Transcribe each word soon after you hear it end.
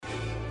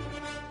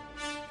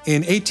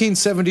In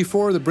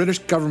 1874, the British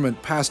government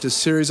passed a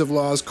series of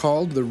laws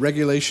called the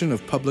Regulation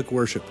of Public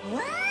Worship.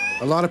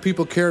 A lot of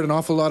people cared an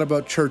awful lot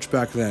about church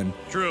back then.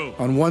 True.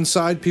 On one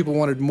side, people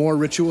wanted more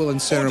ritual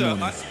and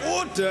ceremony.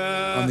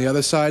 Order! On the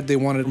other side, they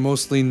wanted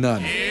mostly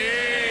none.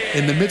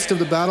 In the midst of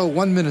the battle,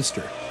 one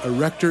minister, a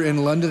rector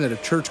in London at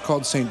a church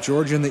called St.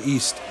 George in the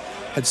East,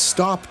 had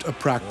stopped a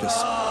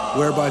practice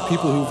whereby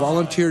people who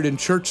volunteered in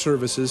church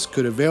services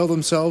could avail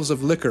themselves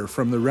of liquor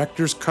from the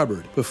rector's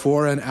cupboard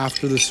before and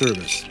after the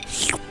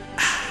service.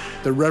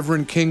 The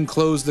Reverend King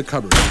closed the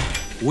cupboard.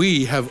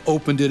 We have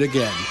opened it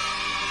again.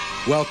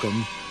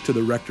 Welcome to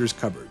the rector's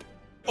cupboard.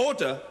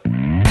 Order!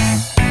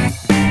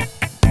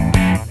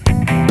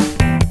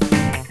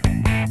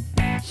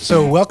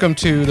 So welcome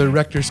to the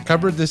rector's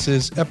cupboard. This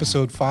is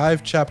episode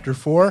 5, chapter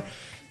 4,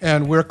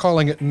 and we're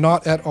calling it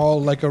Not at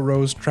All Like a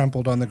Rose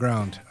Trampled on the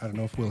Ground. I don't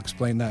know if we'll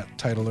explain that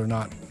title or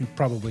not.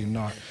 Probably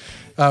not.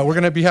 We're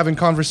going to be having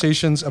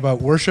conversations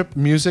about worship,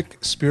 music,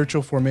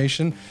 spiritual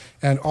formation,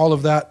 and all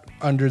of that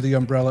under the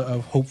umbrella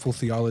of hopeful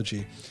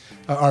theology.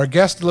 Our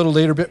guest a little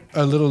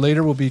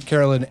later will be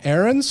Carolyn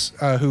Ahrens,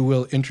 who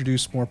will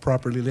introduce more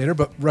properly later.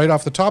 But right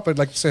off the top, I'd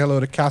like to say hello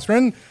to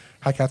Catherine.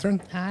 Hi,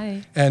 Catherine.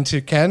 Hi. And to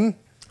Ken.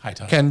 Hi,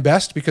 Tom. Ken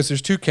Best, because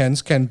there's two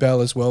Kens. Ken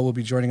Bell as well will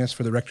be joining us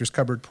for the Rector's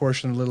Cupboard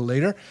portion a little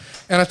later.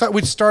 And I thought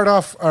we'd start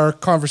off our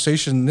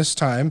conversation this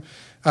time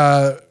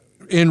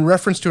in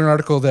reference to an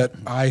article that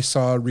I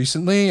saw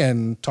recently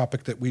and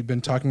topic that we've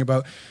been talking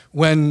about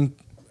when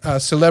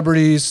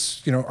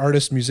celebrities,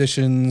 artists,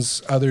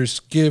 musicians,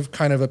 others give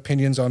kind of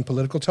opinions on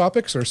political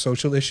topics or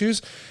social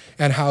issues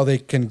and how they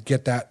can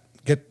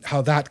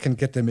how that can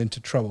get them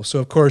into trouble. So,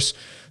 of course,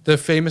 the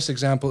famous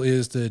example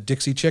is the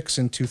Dixie Chicks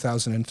in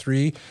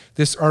 2003.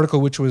 This article,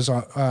 which was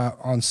on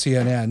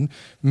CNN,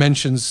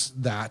 mentions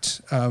that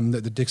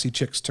the Dixie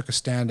Chicks took a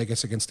stand, I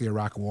guess, against the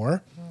Iraq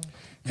War,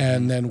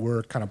 and then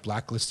were kind of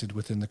blacklisted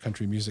within the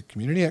country music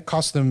community. It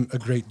cost them a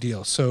great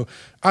deal. So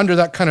under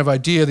that kind of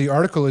idea, the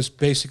article is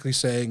basically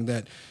saying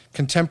that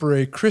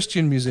contemporary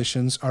Christian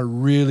musicians are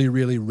really,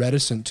 really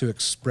reticent to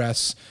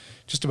express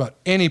just about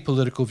any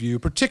political view,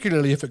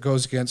 particularly if it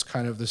goes against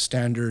kind of the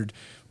standard,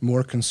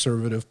 more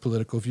conservative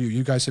political view.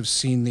 You guys have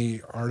seen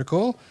the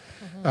article.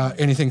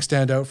 Anything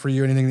stand out for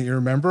you? Anything that you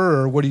remember?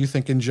 Or what do you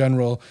think in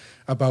general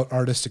about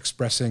artists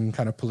expressing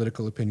kind of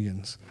political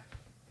opinions?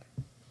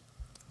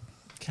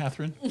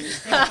 Catherine?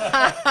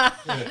 I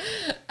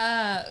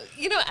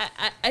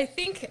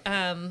think,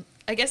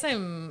 I guess I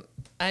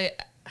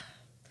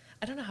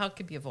don't know how it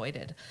could be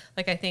avoided.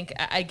 Like, I think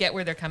I get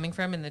where they're coming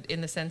from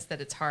in the sense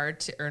that it's hard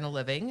to earn a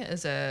living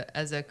as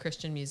a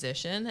Christian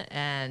musician,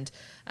 and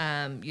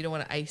you don't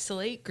want to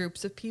isolate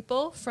groups of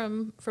people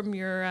from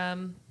your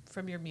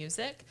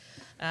music.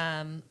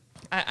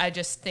 I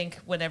just think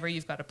whenever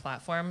you've got a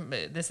platform,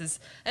 this is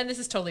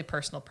totally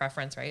personal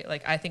preference, right?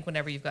 Like, I think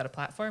whenever you've got a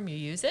platform, you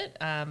use it.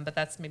 But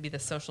that's maybe the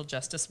social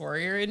justice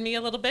warrior in me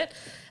a little bit.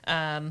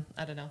 I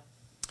don't know.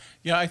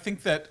 Yeah, I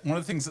think that one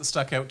of the things that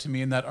stuck out to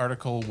me in that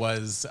article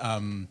was,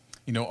 are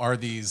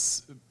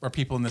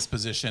people in this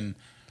position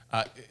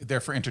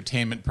there for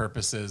entertainment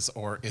purposes,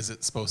 or is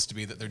it supposed to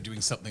be that they're doing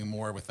something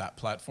more with that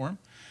platform?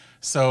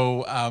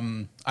 So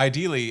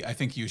ideally, I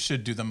think you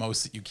should do the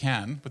most that you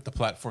can with the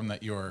platform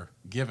that you're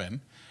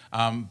given.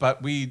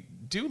 But we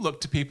do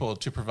look to people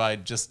to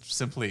provide just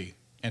simply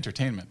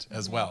entertainment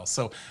as well.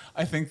 So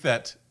I think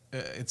that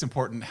it's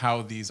important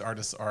how these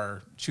artists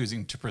are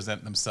choosing to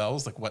present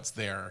themselves, like what's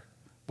their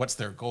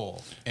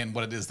goal and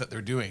what it is that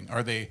they're doing.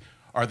 Are they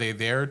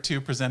there to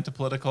present a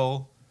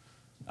political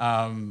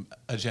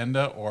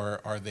agenda, or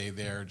are they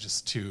there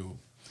just to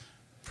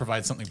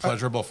provide something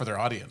pleasurable for their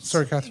audience?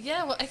 Sorry, Kath.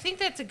 Yeah, well, I think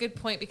that's a good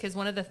point, because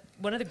one of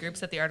the groups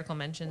that the article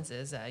mentions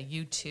is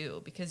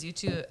U2, because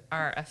U2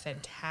 are a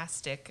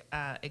fantastic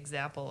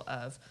example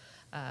of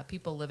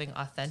people living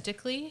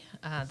authentically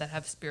that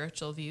have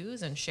spiritual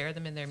views and share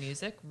them in their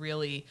music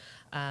really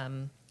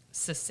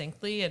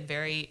succinctly and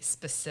very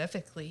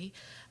specifically.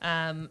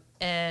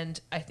 And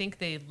I think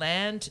they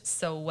land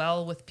so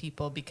well with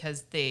people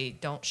because they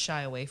don't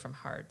shy away from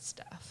hard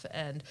stuff,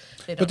 and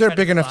but they're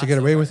big enough to get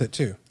away with it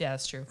too. Yeah,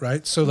 that's true.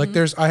 Right? So like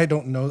I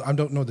don't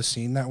know the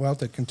scene that well,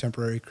 the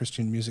contemporary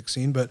Christian music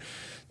scene, but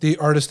the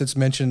artist that's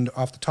mentioned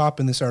off the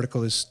top in this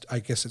article is, I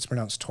guess it's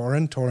pronounced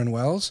Tauren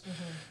Wells.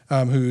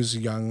 Who's a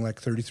young,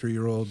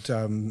 33-year-old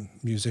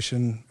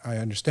musician, I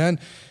understand.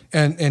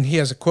 And he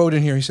has a quote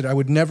in here. He said, "I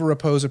would never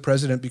oppose a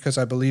president because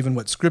I believe in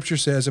what Scripture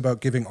says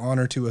about giving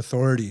honor to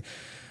authority.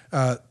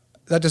 That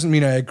doesn't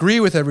mean I agree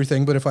with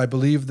everything, but I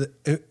believe that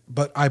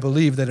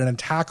an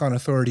attack on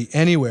authority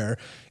anywhere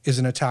is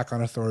an attack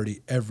on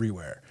authority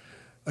everywhere."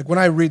 Like, when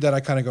I read that,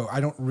 I kind of go,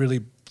 I don't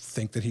really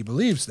think that he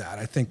believes that.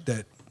 I think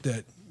that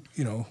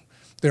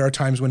there are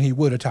times when he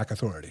would attack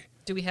authority.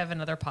 Do we have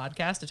another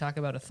podcast to talk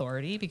about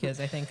authority? Because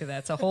I think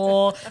that's a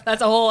whole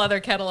other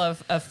kettle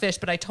of fish.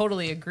 But I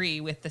totally agree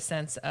with the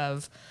sense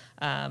of,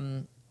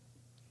 I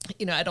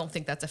don't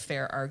think that's a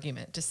fair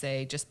argument to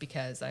say just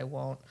because I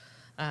won't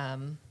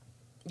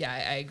Yeah,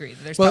 I agree.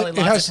 There's Well,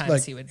 probably it lots has of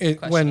times he would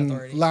question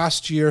authority.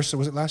 last year. So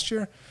was it last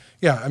year?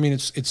 Yeah, I mean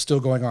it's still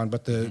going on,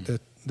 but the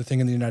thing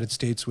in the United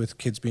States with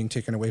kids being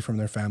taken away from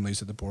their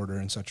families at the border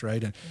and such,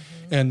 right?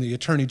 And the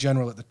Attorney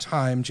General at the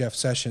time, Jeff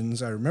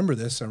Sessions, I remember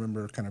this. I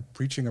remember kind of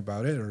preaching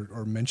about it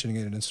or mentioning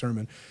it in a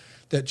sermon.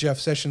 That Jeff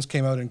Sessions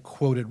came out and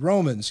quoted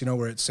Romans,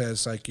 where it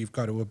says like you've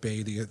got to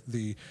obey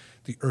the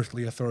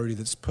earthly authority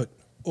that's put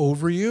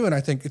over you. And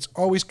I think it's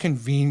always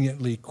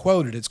conveniently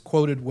quoted. It's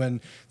quoted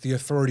when the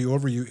authority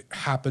over you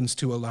happens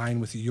to align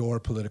with your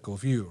political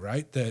view,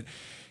 right?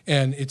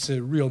 And it's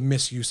a real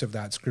misuse of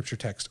that scripture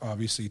text,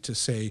 obviously, to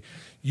say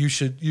you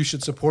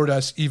should support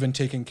us even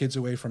taking kids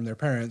away from their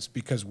parents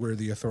because we're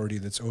the authority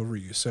that's over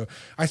you. So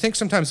I think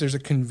sometimes there's a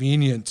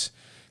convenient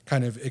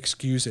kind of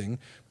excusing,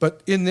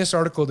 but in this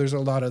article there's a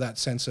lot of that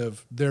sense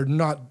of they're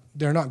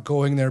not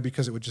going there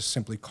because it would just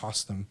simply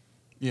cost them.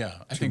 Yeah,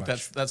 I think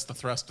that's the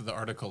thrust of the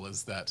article,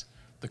 is that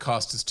the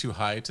cost is too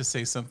high to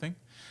say something.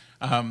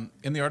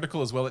 In the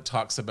article as well, it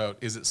talks about,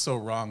 is it so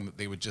wrong that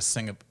they would just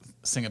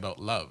sing about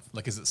love?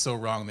 Like, is it so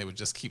wrong they would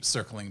just keep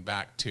circling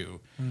back to,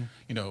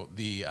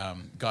 the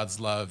God's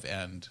love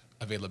and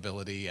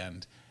availability,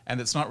 and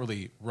it's not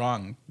really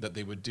wrong that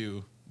they would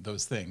do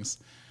those things,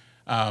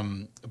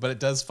 but it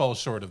does fall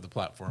short of the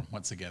platform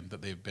once again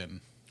that they've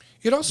been.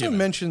 It also given.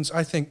 mentions,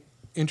 I think,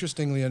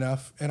 interestingly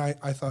enough, and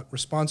I thought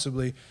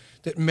responsibly,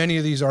 that many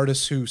of these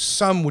artists who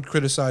some would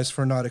criticize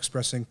for not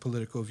expressing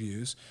political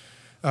views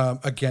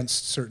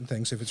against certain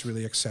things if it's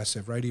really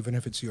excessive, right? Even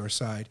if it's your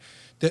side,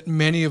 that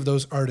many of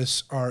those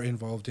artists are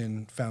involved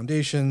in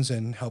foundations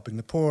and helping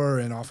the poor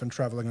and often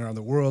traveling around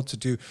the world to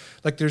do,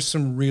 like, there's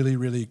some really,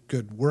 really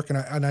good work. And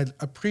I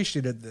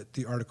appreciated that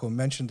the article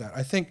mentioned that.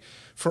 I think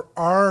for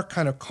our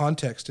kind of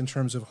context in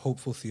terms of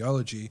hopeful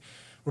theology,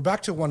 we're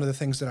back to one of the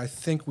things that I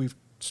think we've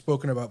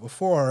spoken about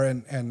before,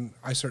 and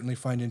I certainly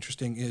find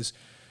interesting, is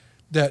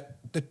that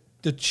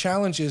the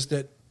challenge is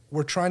that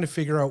we're trying to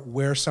figure out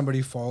where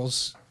somebody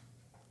falls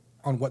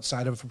on what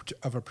side of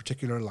a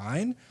particular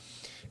line.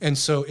 And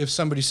so if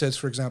somebody says,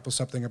 for example,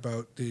 something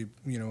about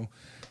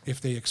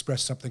if they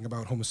express something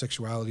about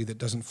homosexuality that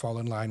doesn't fall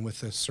in line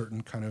with a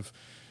certain kind of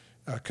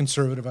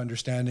conservative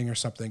understanding or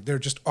something, they're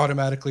just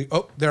automatically,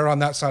 they're on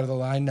that side of the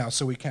line now,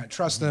 so we can't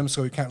trust them,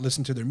 so we can't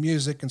listen to their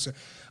music. And so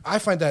I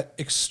find that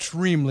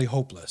extremely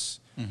hopeless.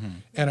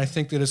 And I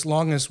think that as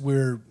long as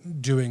we're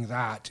doing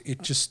that,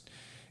 it just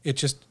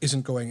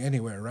isn't going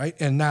anywhere, right?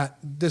 And that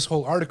this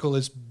whole article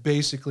is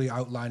basically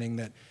outlining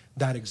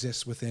that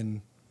exists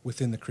within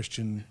the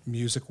Christian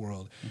music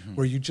world,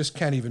 where you just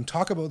can't even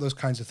talk about those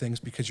kinds of things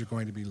because you're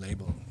going to be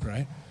labeled,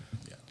 right?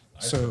 Yeah.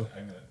 So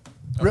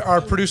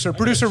our producer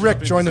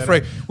Rick joined the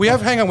fray. We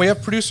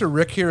have producer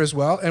Rick here as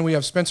well, and we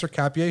have Spencer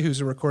Capier,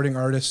 who's a recording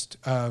artist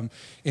in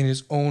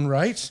his own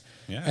right.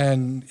 Yeah.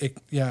 And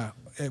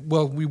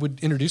we would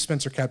introduce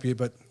Spencer Capier,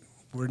 but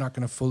we're not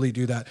going to fully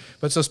do that.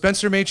 But so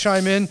Spencer may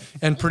chime in,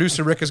 and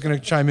producer Rick is going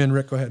to chime in.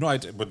 Rick, go ahead. No, I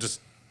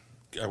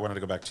wanted to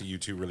go back to you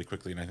two really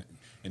quickly,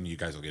 and you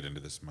guys will get into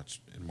this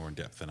much more in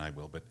depth than I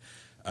will. But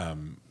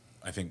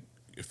I think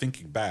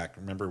thinking back,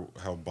 remember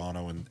how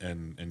Bono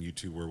and you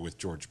two were with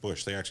George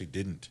Bush? They actually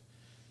didn't.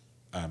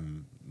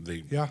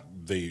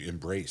 They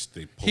embraced.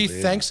 They pulled He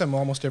thanks him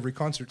almost every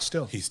concert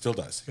still. He still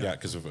does,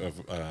 because of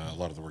a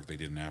lot of the work they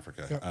did in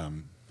Africa. Yeah.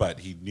 But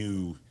he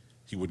knew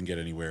he wouldn't get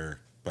anywhere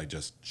by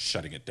just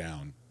shutting it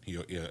down.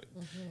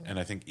 And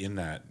I think in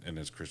that, and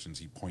as Christians,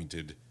 he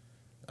pointed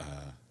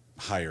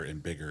higher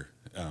and bigger,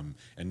 and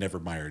never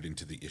mired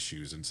into the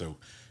issues. And so,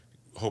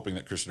 hoping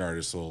that Christian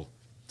artists will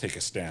take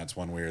a stance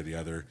one way or the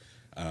other.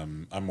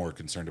 I'm more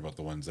concerned about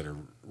the ones that are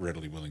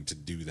readily willing to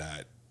do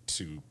that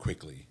too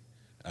quickly.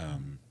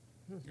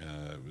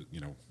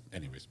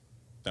 Anyways,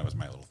 that was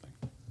my little thing.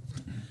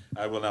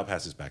 I will now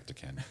pass this back to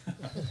Ken.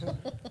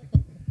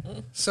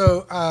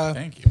 So,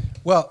 thank you.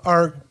 Well,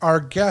 our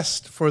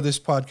guest for this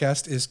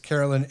podcast is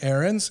Carolyn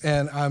Ahrens,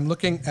 and I'm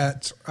looking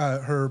at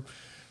her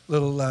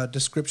little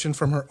description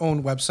from her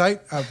own website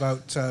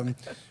about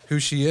who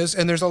she is,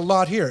 and there's a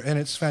lot here, and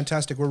it's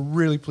fantastic. We're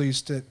really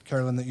pleased,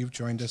 Carolyn, that you've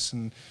joined us,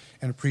 and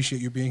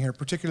appreciate you being here,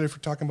 particularly for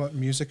talking about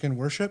music and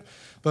worship,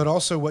 but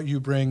also what you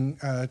bring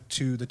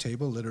to the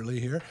table, literally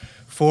here,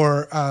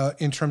 for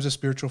in terms of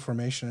spiritual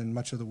formation and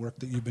much of the work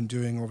that you've been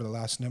doing over the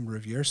last number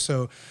of years.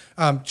 So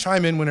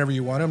chime in whenever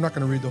you want. I'm not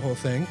going to read the whole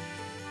thing,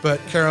 but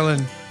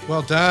Carolyn,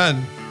 well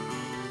done.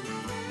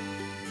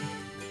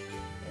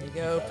 There you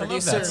go,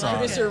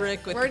 producer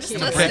Rick with We're the just key.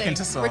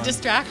 listening. We're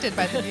distracted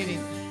by the beauty.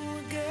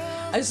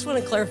 I just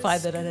want to clarify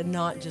that I did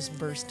not just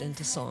burst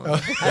into song.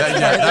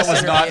 That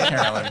was not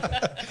Carolyn.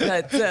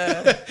 But,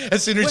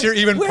 as soon as you're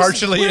even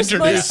partially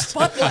introduced,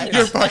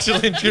 you're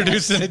partially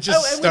introduced, and it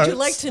just and starts. would you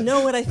like to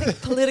know what I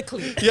think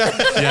politically?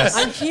 Yes.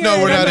 I'm here.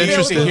 No, we're not I'm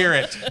interested. To hear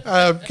it.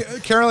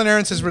 Carolyn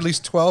Ahrens has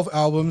released 12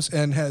 albums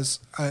and has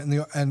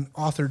and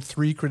authored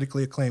 3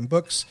 critically acclaimed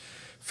books.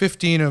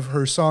 15 of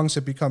her songs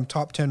have become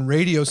top 10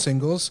 radio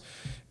singles.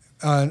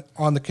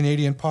 on the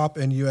Canadian pop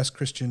and U.S.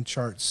 Christian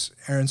charts.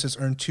 Aarons has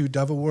earned 2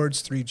 Dove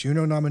Awards, 3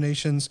 Juno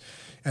nominations,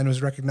 and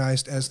was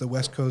recognized as the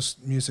West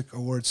Coast Music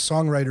Awards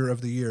Songwriter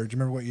of the Year. Do you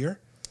remember what year?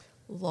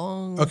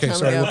 Okay,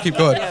 sorry, we'll keep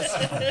going.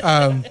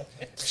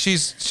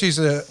 She's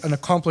an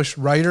accomplished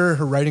writer.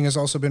 Her writing has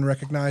also been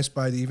recognized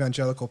by the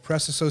Evangelical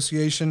Press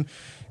Association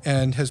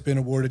and has been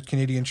awarded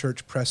Canadian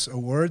Church Press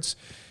Awards.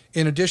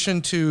 In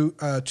addition to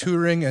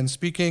touring and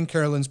speaking,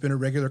 Carolyn's been a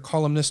regular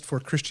columnist for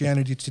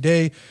Christianity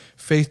Today,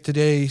 Faith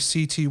Today,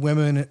 CT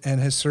Women,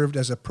 and has served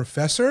as a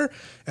professor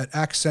at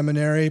Acts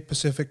Seminary,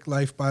 Pacific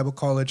Life Bible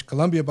College,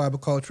 Columbia Bible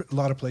College, a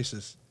lot of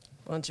places.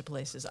 Bunch of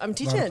places. I'm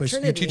teaching at places.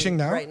 Trinity. You're teaching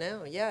now? Right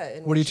now, yeah.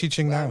 What are you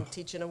teaching now? I'm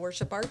teaching a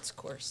worship arts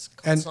course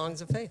called And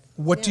Songs of Faith.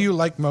 What do Yeah. you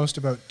like most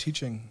about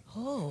teaching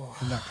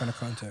in that kind of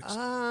context?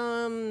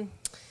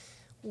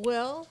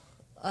 Well,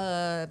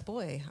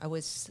 boy, I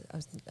was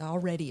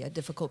already a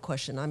difficult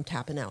question. I'm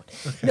tapping out.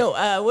 Okay.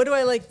 No, what do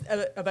I like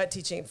about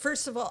teaching?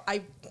 First of all,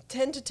 I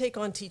tend to take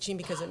on teaching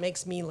because it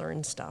makes me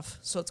learn stuff.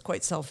 So it's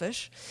quite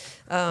selfish.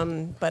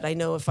 But I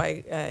know if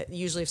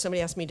usually if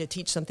somebody asks me to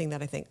teach something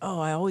that I think,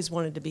 I always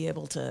wanted to be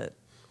able to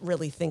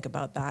really think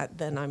about that,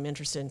 then I'm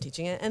interested in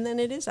teaching it. And then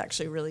it is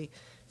actually really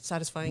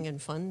satisfying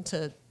and fun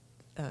to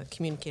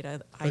communicate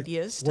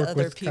ideas to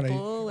other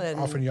people and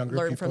often younger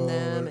learn people from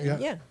them.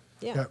 Yeah.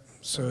 Yeah.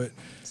 So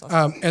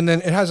awesome. and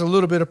then it has a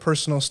little bit of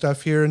personal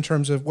stuff here in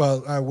terms of,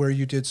 where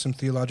you did some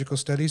theological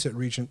studies at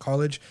Regent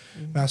College,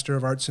 Master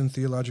of Arts in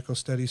Theological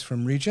Studies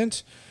from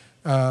Regent.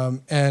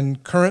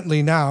 And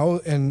currently now,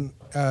 and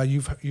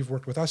you've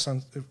worked with us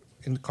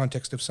in the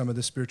context of some of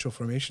the spiritual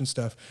formation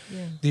stuff,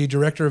 the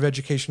Director of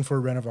Education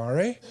for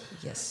Renovare.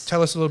 Yes.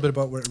 Tell us a little bit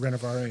about what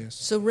Renovare is.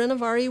 So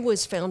Renovare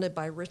was founded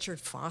by Richard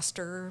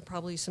Foster.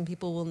 Probably some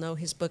people will know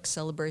his book,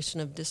 Celebration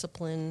of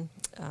Discipline.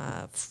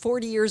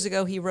 40 years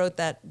ago, he wrote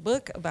that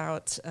book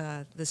about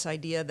this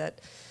idea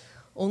that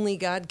only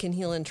God can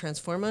heal and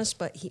transform us,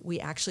 but we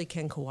actually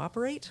can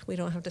cooperate. We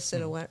don't have to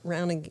sit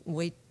around and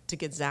wait to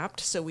get zapped.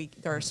 So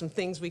there are some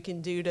things we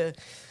can do to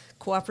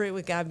cooperate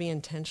with God, be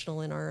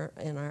intentional in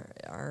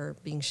our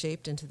being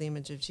shaped into the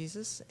image of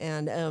Jesus.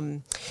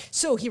 And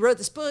so he wrote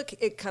this book.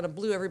 It kind of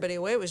blew everybody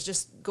away. It was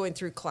just going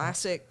through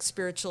classic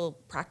spiritual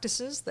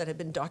practices that had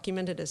been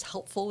documented as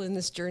helpful in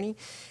this journey.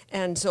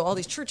 And so all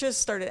these churches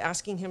started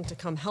asking him to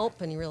come help,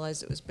 and he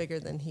realized it was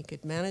bigger than he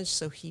could manage,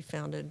 so he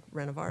founded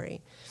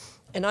Renovare.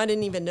 And I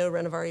didn't even know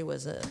Renovare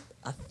was a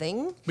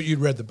thing. But you'd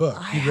read the book.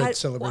 You read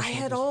Celebration. I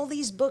had all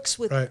these books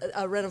with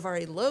a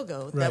Renovare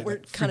logo that were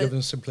like kind of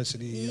Forgiveness,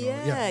 Simplicity.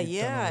 Yeah,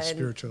 and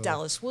spiritual.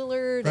 Dallas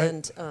Willard,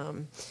 Right.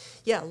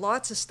 and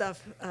lots of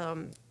stuff.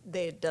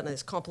 They had done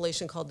this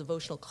compilation called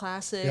Devotional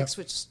Classics,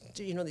 which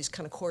these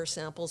kind of core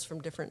samples from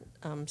different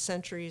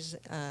centuries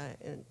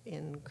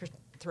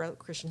throughout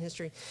Christian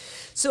history.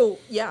 So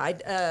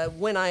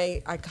when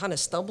I kind of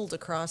stumbled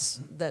across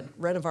that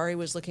Renovare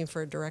was looking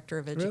for a director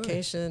of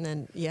education,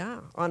 and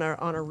on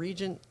a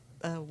Regent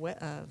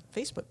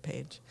Facebook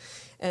page,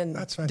 and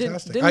that's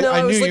fantastic. Didn't know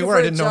I was knew looking you were. for I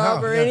a didn't know job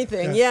how. or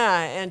anything.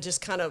 And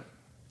just kind of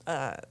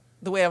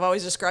the way I've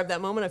always described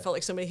that moment, I felt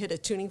like somebody hit a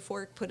tuning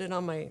fork, put it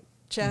on my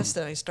chest,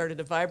 and I started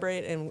to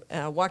vibrate, and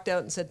I walked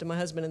out and said to my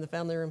husband in the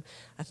family room,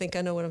 I think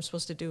I know what I'm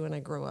supposed to do when I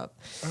grow up.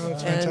 Oh,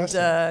 that's and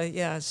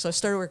fantastic. so I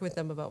started working with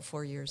them about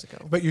 4 years ago.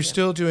 But you're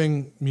still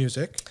doing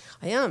music.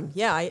 I am.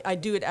 I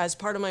do it as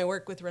part of my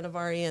work with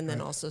Renovare, and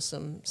then also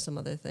some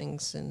other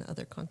things in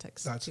other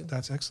contexts.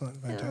 That's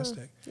excellent.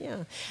 Fantastic.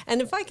 Yeah. And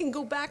if I can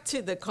go back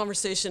to the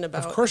conversation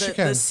about Of course you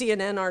can. the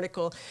CNN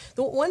article,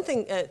 the one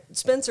thing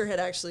Spencer had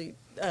actually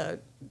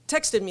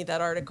texted me that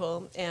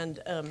article,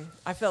 and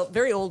I felt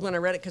very old when I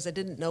read it because I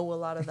didn't know a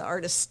lot of the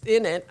artists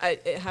in it. I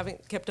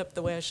haven't kept up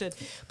the way I should.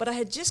 But I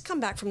had just come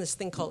back from this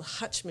thing called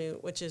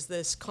Hutchmoot, which is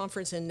this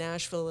conference in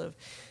Nashville of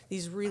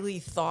these really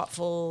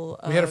thoughtful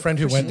We had a friend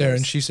who went there,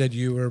 and Christians. she said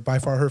you were by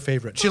far her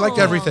favorite. She liked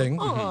everything,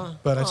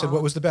 but I said,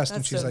 what was the best? And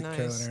That's she's so like, nice.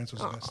 Carolyn Aarons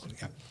was the best.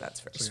 Yeah. That's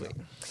very So,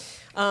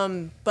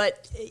 sweet.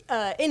 But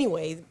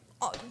anyway,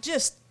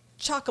 just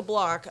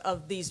chock-a-block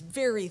of these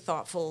very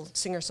thoughtful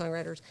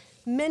singer-songwriters,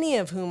 many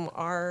of whom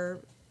are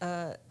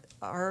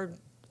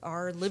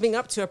living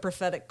up to a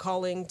prophetic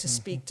calling to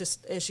speak to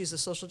issues of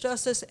social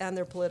justice and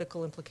their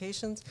political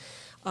implications.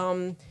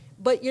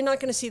 But you're not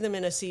going to see them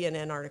in a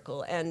CNN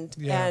article. And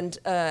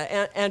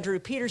Andrew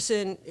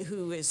Peterson,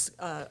 who is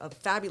a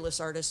fabulous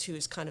artist, who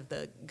is kind of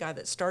the guy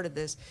that started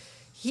this,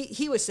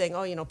 he was saying,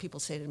 people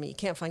say to me, you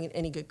can't find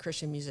any good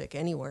Christian music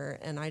anywhere.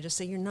 And I just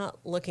say, you're not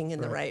looking in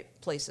the right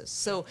places.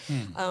 So,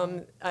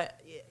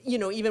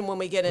 even when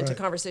we get into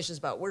conversations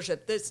about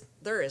worship,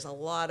 there is a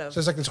lot of... So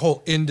it's like this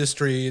whole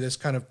industry, this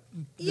kind of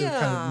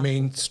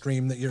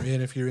mainstream that you're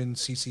in if you're in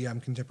CCM,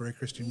 contemporary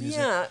Christian music.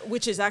 Yeah,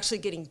 which is actually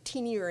getting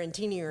teenier and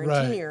teenier and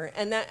teenier.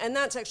 And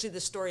that's actually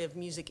the story of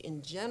music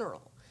in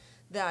general.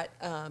 That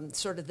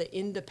sort of the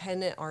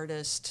independent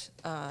artist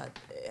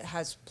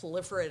has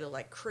proliferated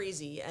like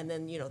crazy, and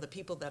then the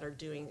people that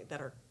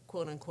are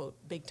quote unquote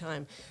big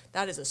time,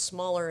 that is a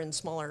smaller and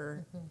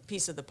smaller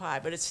piece of the pie.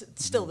 But it's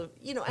still the,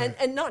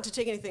 and not to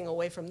take anything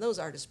away from those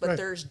artists, but Right.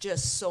 there's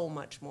just so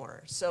much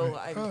more. So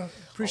I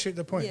Appreciate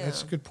the point. Yeah.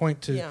 That's a good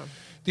point to. Yeah.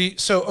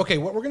 Okay,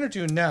 what we're going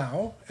to do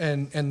now,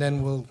 and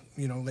then we'll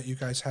let you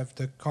guys have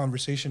the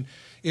conversation,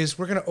 is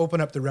we're going to open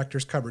up the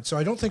Rector's Cupboard. So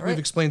I don't think All we've right.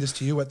 explained this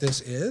to you what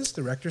this is,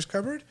 the Rector's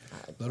Cupboard,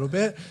 a little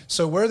bit.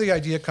 So where the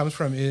idea comes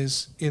from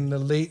is in the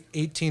late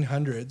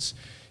 1800s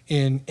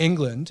in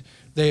England,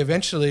 they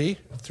eventually,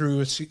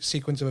 through a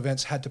sequence of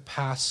events, had to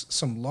pass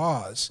some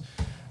laws.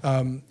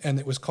 And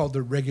it was called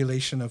the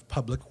regulation of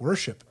public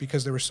worship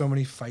because there were so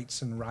many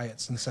fights and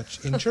riots and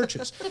such in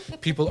churches.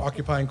 People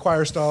occupying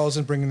choir stalls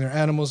and bringing their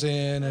animals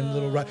in and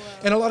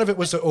and a lot of it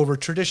was over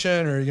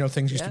tradition or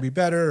things used to Yeah. be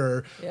better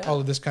or Yeah. all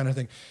of this kind of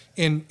thing.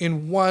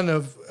 In one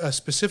of a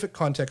specific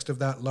context of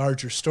that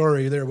larger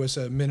story, there was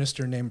a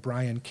minister named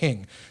Brian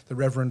King, the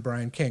Reverend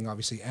Brian King,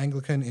 obviously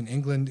Anglican in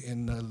England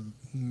in the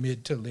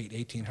mid to late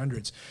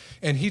 1800s,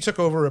 and he took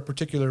over a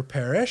particular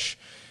parish.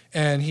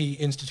 And he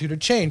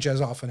instituted change,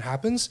 as often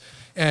happens,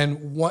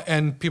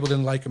 and people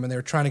didn't like him, and they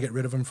were trying to get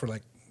rid of him for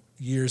like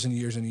years and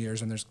years and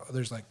years. And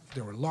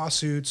there were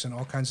lawsuits and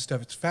all kinds of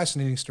stuff. It's a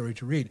fascinating story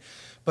to read,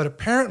 but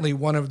apparently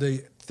one of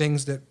the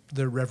things that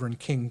the Reverend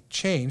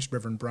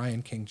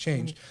Brian King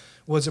changed,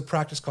 was a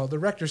practice called the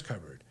Rector's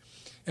Cupboard.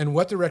 And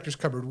what the Rector's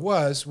Cupboard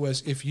was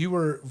if you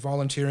were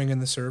volunteering in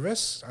the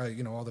service,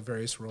 all the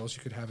various roles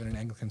you could have in an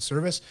Anglican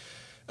service.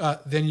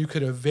 Then you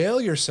could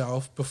avail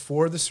yourself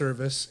before the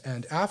service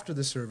and after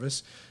the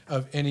service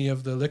of any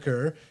of the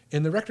liquor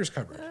in the Rector's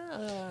Cupboard.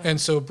 And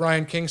so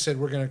Brian King said,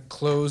 we're going to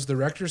close the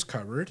Rector's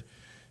Cupboard.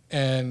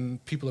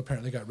 And people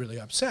apparently got really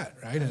upset,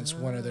 right? And it's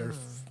one of their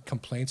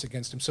complaints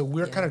against him. So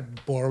we're kind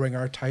of borrowing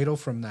our title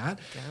from that.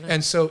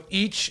 And so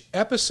each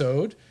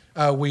episode,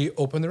 we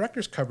open the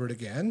Rector's Cupboard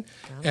again.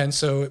 And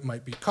so it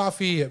might be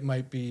coffee, it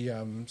might be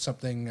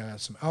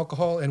some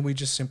alcohol, and we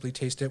just simply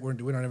taste it. We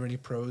don't have any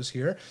pros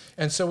here.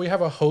 And so we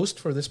have a host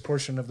for this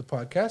portion of the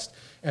podcast,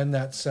 and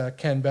that's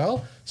Ken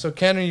Bell. So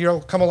Ken,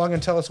 you'll come along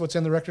and tell us what's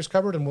in the Rector's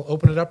Cupboard, and we'll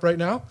open it up right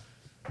now.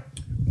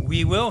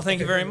 We will. Thank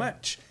you very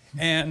much.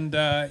 And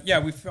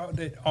we felt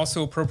it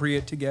also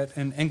appropriate to get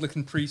an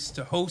Anglican priest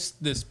to host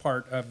this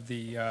part of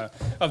the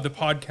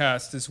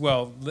podcast as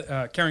well,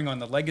 carrying on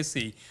the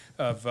legacy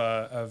of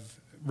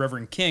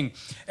Reverend King.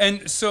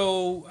 And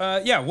so,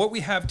 what we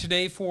have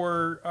today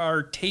for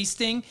our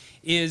tasting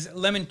is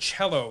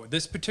limoncello.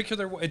 This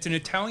it's an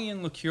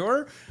Italian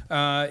liqueur.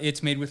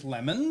 It's made with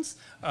lemons.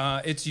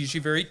 It's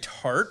usually very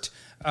tart.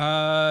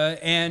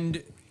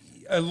 And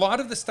a lot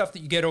of the stuff that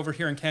you get over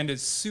here in Canada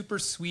is super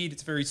sweet.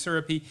 It's very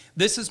syrupy.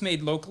 This is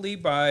made locally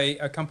by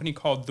a company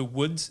called the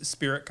Woods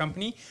Spirit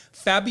Company.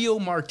 Fabio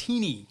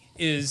Martini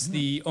is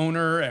the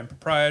owner and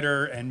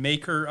proprietor and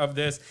maker of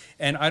this.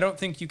 And I don't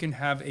think you can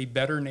have a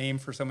better name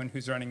for someone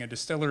who's running a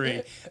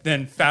distillery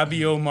than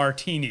Fabio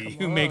Martini,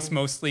 who makes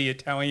mostly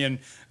Italian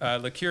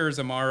liqueurs,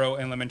 Amaro,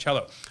 and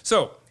limoncello.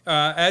 So,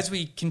 as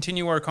we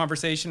continue our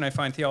conversation, I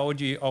find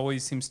theology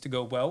always seems to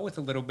go well with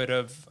a little bit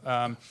of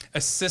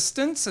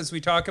assistance as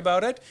we talk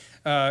about it.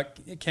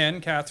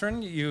 Ken,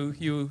 Catherine,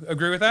 you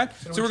agree with that?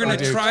 So we're going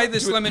to try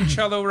this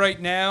limoncello right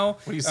now.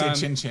 What do you say,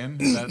 chin chin?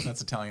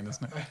 That's Italian,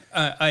 isn't it?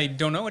 I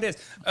don't know what it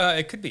is.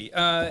 It could be.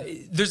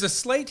 There's a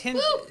slight hint.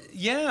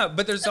 Yeah,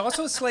 but there's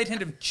also a slight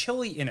hint of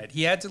chili in it.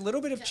 He adds a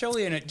little bit of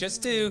chili in it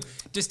just to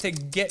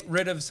get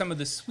rid of some of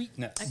the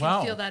sweetness. I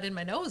can feel that in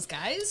my nose,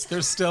 guys.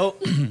 There still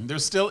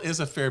is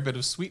a fair bit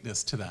of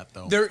sweetness to that,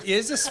 though. There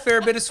is a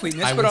fair bit of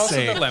sweetness, I but would also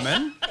say. the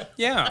lemon.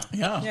 Yeah.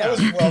 Yeah. That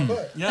was well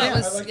put. Yeah. That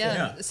was, I like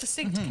that.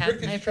 succinct, Ken. Rick,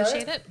 did I you try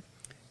appreciate it?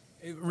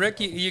 it. Rick,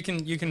 you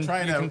can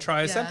Try it out.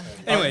 try some.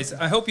 Yeah. Anyways,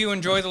 I hope you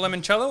enjoy the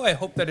limoncello. I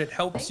hope that it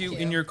helps you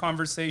in your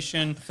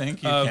conversation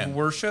Thank you, of Ken.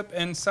 worship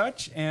and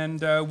such.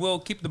 And we'll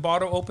keep the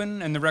bottle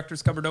open and the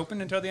Rector's Cupboard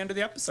open until the end of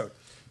the episode.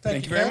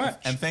 Thank you very Ken.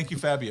 much. And thank you,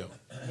 Fabio.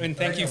 And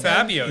thank you,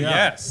 Fabio. Yeah.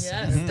 Yes.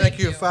 Yes. Thank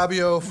you,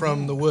 Fabio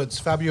from the Woods.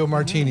 Fabio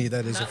Martini,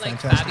 that is Not a like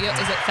fantastic. Fabio.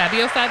 Is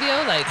it Fabio?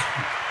 Like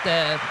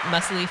the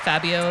muscly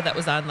Fabio that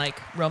was on like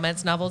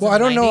romance novels? Well, in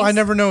I the don't know. 90s? I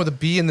never know. The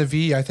B and the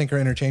V, I think, are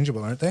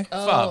interchangeable, aren't they?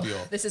 Fabio.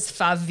 This is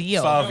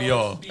Favio.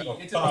 Fabio. It's Oh,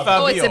 it's a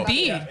Fabio.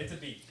 B. It's a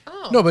B.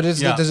 Oh. No, but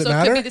does Yeah. it so it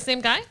matter? could be the same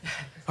guy?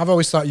 I've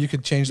always thought you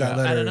could change that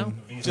Yeah. letter. I don't know.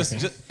 and- Just a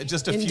few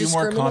more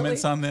Indiscriminately?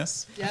 comments on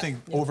this. I Yep. think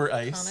over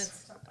ice. Comments.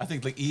 I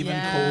think like even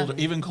Yeah.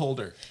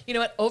 colder. You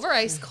know what? Over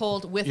ice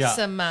cold with Yeah.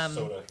 some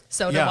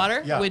soda Yeah,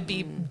 water yeah. would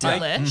be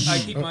delish. I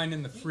keep mine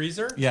in the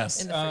freezer. Yes.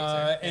 In the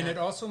freezer, And yeah. it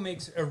also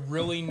makes a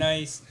really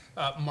nice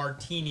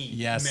martini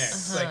Yes.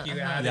 mix. Like you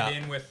add Yeah. it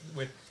in with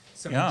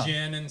some Yeah.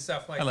 gin and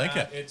stuff like I like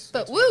that. it.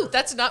 But woo,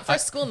 that's not for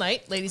school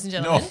night, ladies and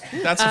No, gentlemen.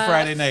 that's a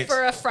Friday night.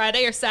 For a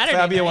Friday or Saturday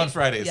Fabio night. on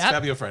Fridays. Yep.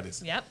 Fabio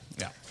Fridays. Yep.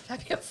 Yeah.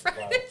 Fabio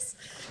Fridays.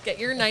 Get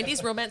your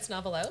 90s romance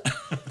novel out.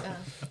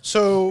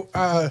 So,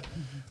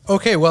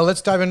 okay, well,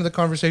 let's dive into the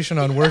conversation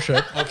on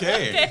worship.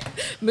 Okay.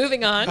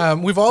 Moving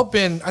on. We've all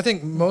been, I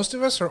think most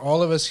of us or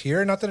all of us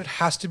here, not that it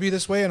has to be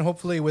this way, and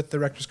hopefully with the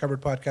Rector's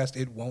Cupboard podcast,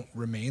 it won't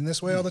remain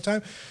this way all the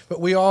time, but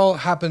we all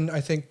happen,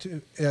 I think,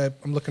 to,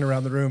 I'm looking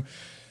around the room,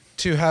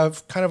 to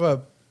have kind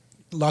of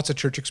lots of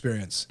church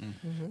experience,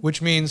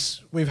 which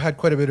means we've had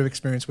quite a bit of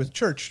experience with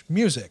church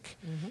music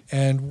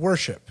and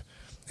worship.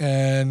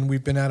 And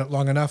we've been at it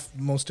long enough,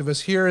 most of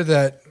us here,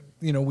 that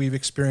we've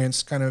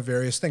experienced kind of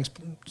various things.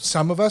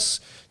 Some of us,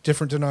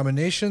 different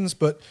denominations,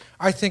 but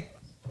I think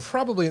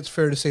probably it's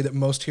fair to say that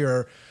most here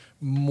are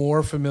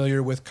more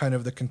familiar with kind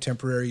of the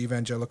contemporary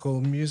evangelical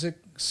music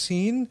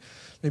scene.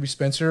 Maybe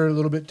Spencer, a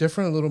little bit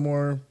different, a little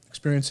more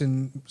experience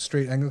in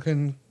straight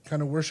Anglican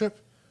kind of worship.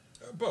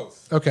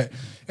 Both. Okay.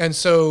 And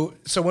so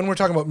when we're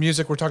talking about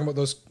music, we're talking about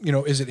those,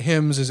 is it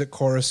hymns? Is it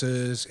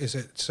choruses? Is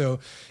it so?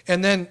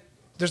 And then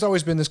there's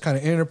always been this kind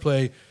of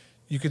interplay.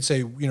 You could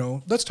say,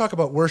 let's talk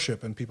about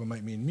worship, and people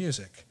might mean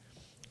music.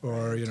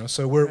 Or,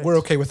 so we're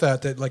okay with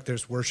that like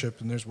there's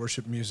worship and there's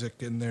worship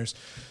music and there's.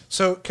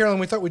 So, Carolyn,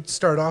 we thought we'd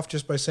start off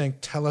just by saying,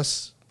 tell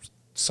us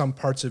some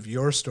parts of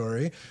your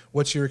story.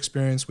 What's your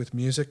experience with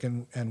music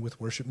and with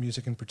worship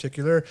music in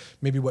particular?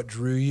 Maybe what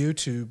drew you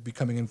to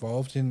becoming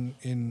involved in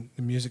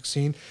the music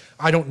scene?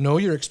 I don't know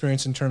your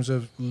experience in terms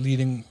of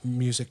leading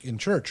music in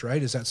church,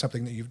 right? Is that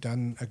something that you've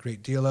done a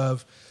great deal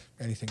of?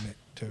 Anything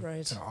to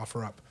kind of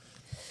offer up?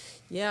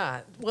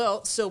 Yeah,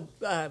 well, so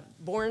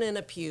born in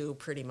a pew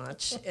pretty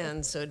much,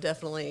 and so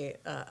definitely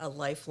a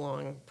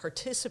lifelong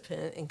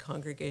participant in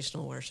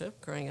congregational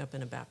worship, growing up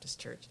in a Baptist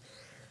church.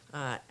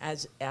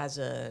 As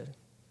a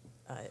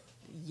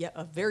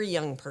very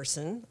young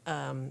person,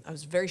 I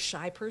was a very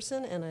shy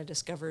person, and I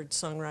discovered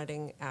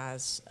songwriting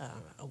as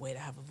a way to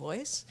have a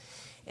voice.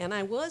 And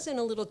I was in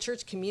a little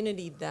church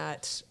community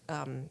that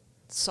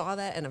saw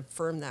that and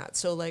affirmed that.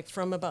 So like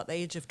from about the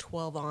age of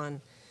 12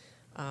 on,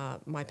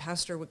 my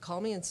pastor would call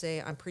me and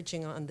say, I'm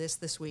preaching on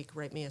this week,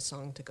 write me a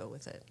song to go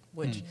with it,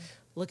 which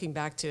looking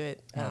back to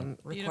it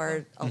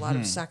required a lot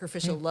of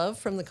sacrificial love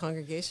from the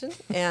congregation.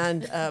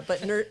 And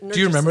but do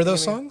you remember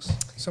those songs?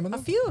 Some of them?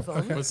 A few of them.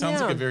 Okay. Well, it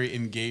sounds like a very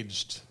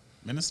engaged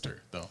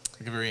minister, though,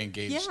 like a very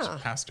engaged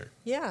pastor.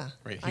 Yeah.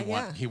 Right.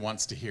 He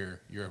wants to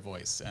hear your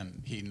voice,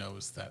 and he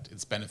knows that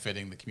it's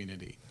benefiting the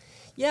community.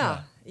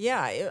 Yeah.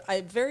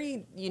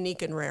 Very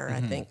unique and rare,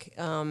 I think.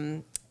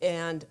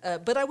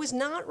 But I was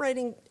not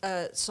writing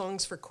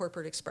songs for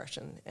corporate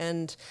expression,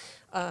 and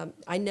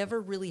I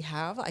never really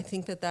have. I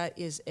think that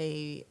is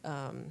a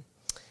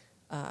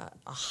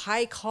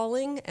high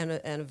calling and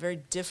a very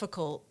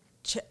difficult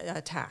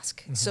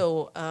task.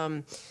 So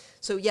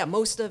yeah,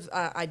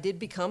 I did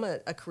become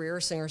a career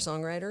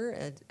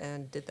singer-songwriter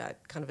and did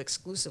that kind of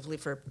exclusively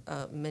for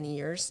many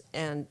years,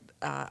 and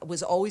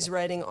was always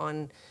writing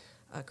on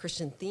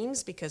Christian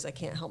themes because I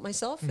can't help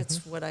myself.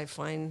 It's what I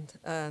find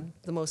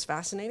the most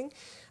fascinating.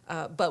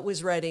 But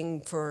was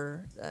writing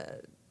for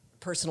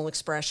personal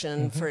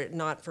expression,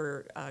 not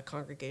for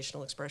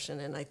congregational expression.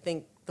 And I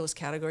think those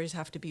categories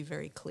have to be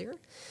very clear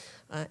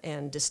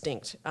and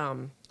distinct.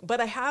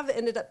 But I have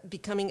ended up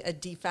becoming a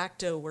de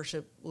facto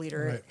worship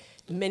leader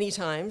many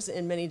times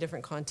in many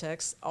different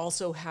contexts.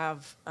 Also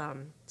have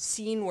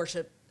seen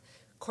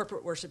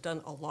corporate worship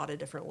done a lot of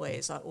different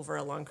ways over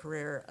a long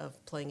career of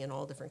playing in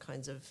all different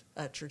kinds of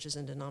churches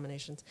and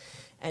denominations.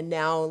 And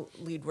now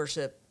lead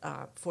worship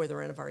for the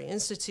Renovaré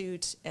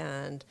Institute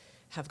and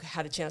have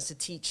had a chance to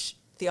teach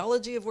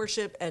theology of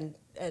worship and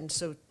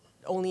so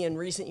only in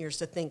recent years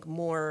to think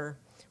more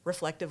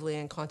reflectively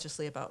and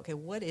consciously about, okay,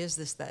 what is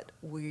this that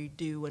we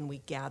do when we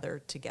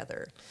gather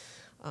together?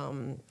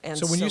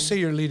 So when you say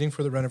you're leading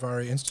for the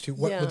Renovaré Institute,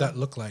 what would that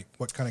look like?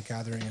 What kind of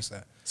gathering is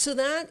that? So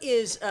that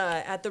is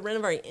at the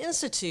Renovaré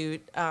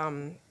Institute.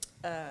 I'm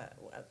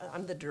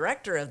the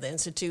director of the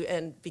institute,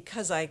 and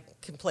because I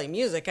can play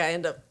music, I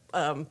end up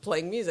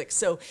playing music.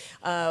 So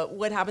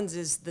what happens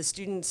is the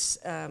students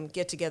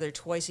get together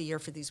twice a year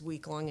for these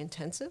week-long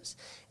intensives,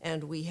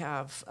 and we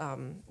have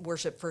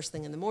worship first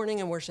thing in the morning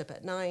and worship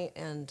at night,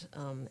 and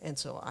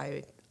so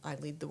I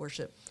lead the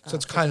worship. So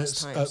it's kind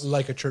of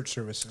like a church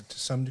service to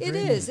some degree.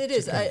 It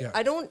is.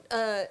 I don't.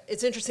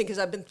 It's interesting because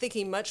I've been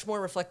thinking much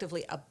more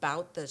reflectively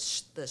about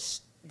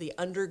the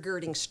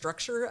undergirding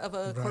structure of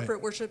a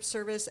corporate worship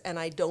service, and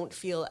I don't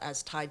feel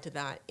as tied to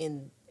that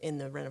in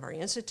the Renovaré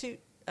Institute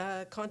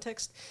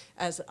context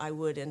as I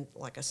would in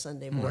like a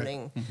Sunday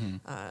morning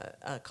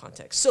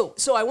context.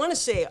 So I want to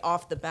say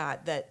off the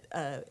bat that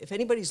if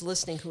anybody's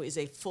listening who is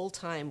a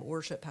full-time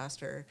worship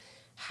pastor,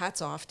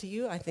 hats off to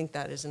you. I think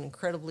that is an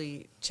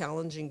incredibly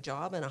challenging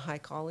job and a high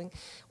calling.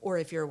 Or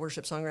if you're a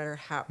worship songwriter,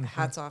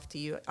 hats off to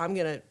you. I'm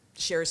going to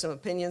share some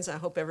opinions. I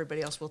hope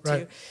everybody else will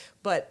too.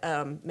 But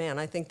man,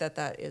 I think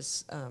that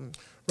is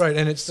right,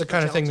 and it's the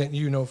kind of thing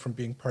that from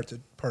being part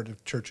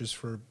of churches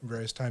for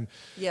various time.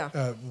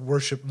 Yeah,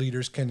 worship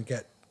leaders can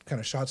get kind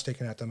of shots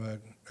taken at them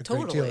a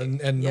great deal,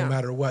 and no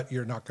matter what,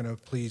 you're not going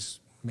to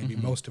please maybe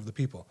most of the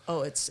people.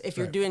 Oh, it's if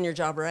you're doing your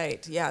job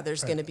right,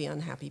 there's going to be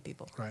unhappy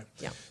people. Right.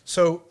 Yeah.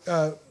 So,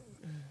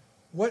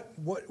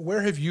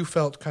 where have you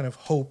felt kind of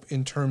hope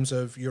in terms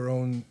of your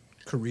own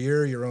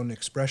career, your own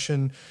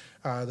expression,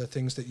 the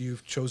things that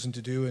you've chosen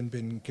to do and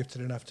been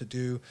gifted enough to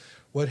do?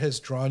 What has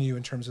drawn you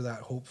in terms of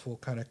that hopeful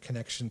kind of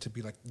connection to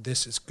be like,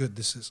 this is good,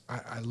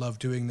 I love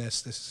doing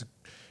this is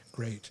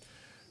great?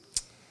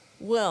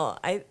 Well,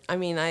 I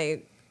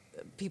mean,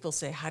 people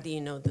say, how do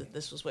you know that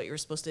this was what you were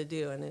supposed to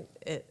do? And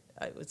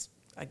I was,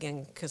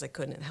 again, because I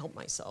couldn't help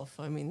myself.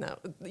 I mean, that,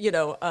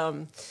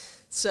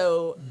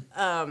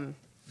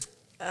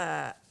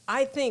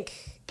 I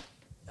think,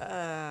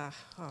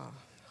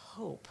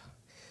 hope.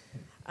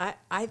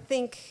 I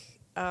think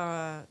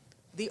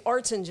the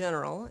arts in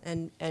general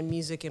and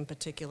music in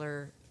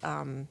particular,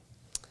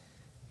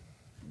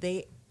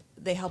 they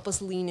help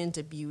us lean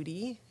into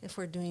beauty if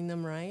we're doing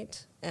them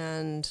right.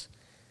 And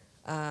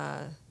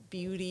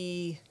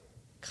beauty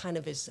kind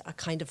of is a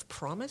kind of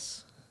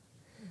promise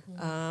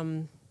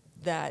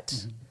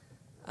that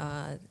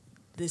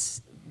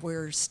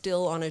we're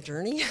still on a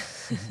journey.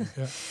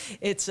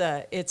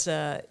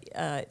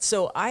 Yeah.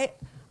 So I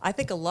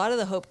think a lot of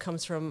the hope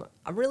comes from,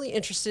 I'm really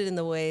interested in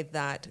the way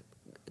that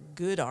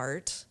good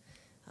art,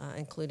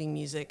 including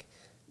music,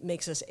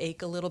 makes us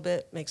ache a little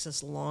bit, makes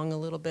us long a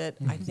little bit.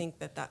 I think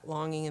that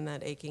longing and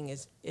that aching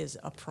is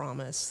a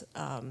promise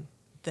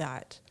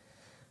that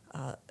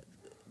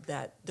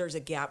there's a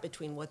gap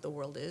between what the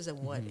world is and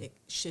what it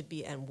should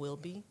be and will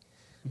be.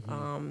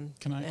 Can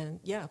I? And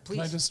yeah,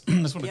 please. Can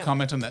I just want to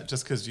comment on that,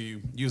 just because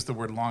you used the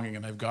word longing,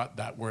 and I've got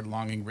that word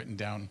longing written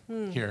down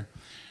here.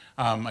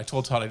 I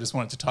told Todd I just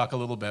wanted to talk a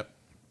little bit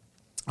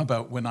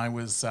about when I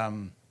was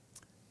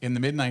in the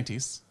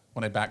mid-'90s,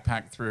 when I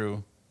backpacked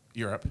through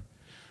Europe.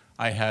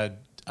 I had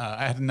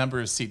a number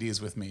of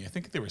CDs with me. I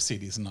think they were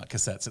CDs and not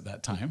cassettes at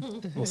that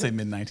time. We'll say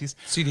mid-'90s.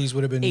 CDs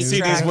would have been new.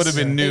 CDs would have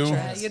been new.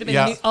 You'd have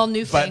been all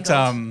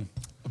newfangled.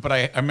 But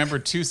I remember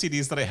two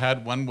CDs that I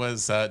had. One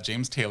was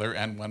James Taylor,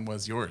 and one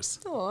was yours.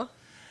 Aw.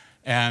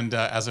 And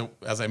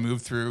as I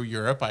moved through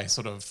Europe, I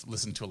sort of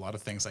listened to a lot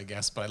of things, I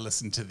guess, but I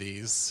listened to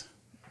these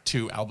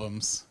two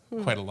albums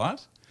quite a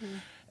lot.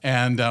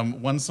 And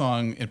one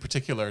song in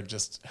particular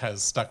just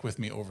has stuck with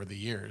me over the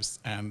years,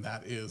 and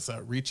that is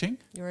Reaching.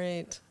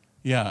 Right.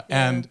 Yeah,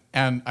 and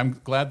I'm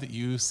glad that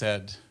you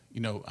said,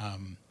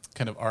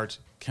 kind of art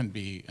can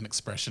be an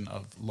expression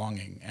of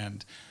longing,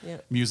 and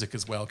music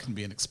as well can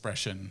be an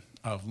expression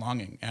of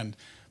longing, and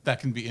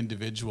that can be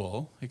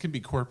individual. It can be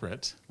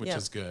corporate, which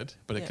is good,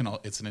 but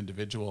it's an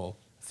individual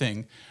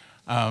thing.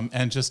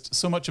 And just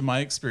so much of my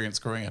experience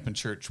growing up in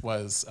church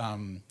was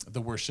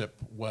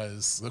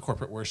the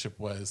corporate worship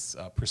was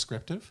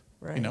prescriptive.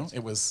 Right.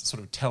 It was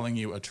sort of telling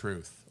you a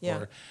truth,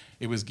 or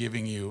it was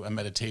giving you a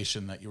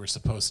meditation that you were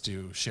supposed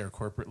to share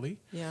corporately.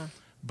 Yeah.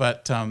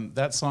 But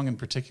that song in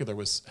particular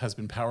has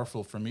been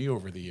powerful for me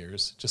over the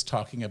years, just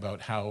talking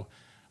about how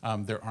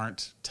there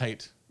aren't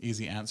tight,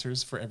 easy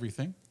answers for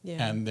everything.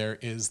 Yeah. And there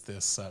is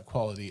this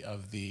quality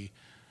of the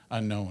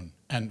unknown.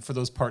 And for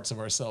those parts of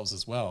ourselves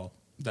as well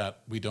that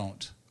we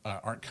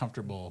aren't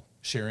comfortable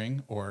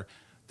sharing, or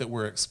that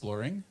we're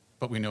exploring,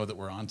 but we know that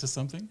we're onto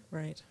something.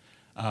 Right.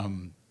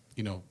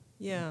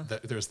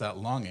 There's that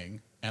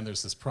longing, and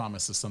there's this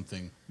promise of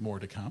something more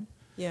to come.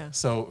 Yeah.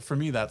 So for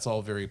me, that's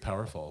all very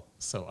powerful.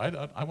 So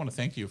I want to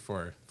thank you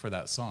for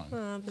that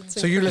song.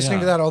 So you're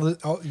listening to that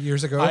all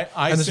years ago,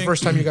 and this is the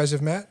first time you guys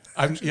have met?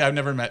 I've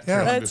never met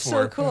Carolyn That's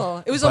before. so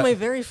cool. It was on my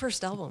very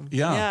first album.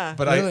 Yeah.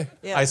 But really?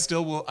 I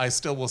still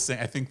will sing.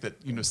 I think that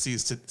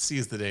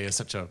Seize the Day is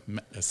such a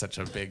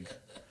big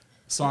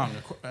song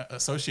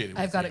associated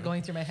with I've got you. it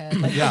going through my head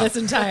this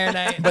entire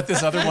night. But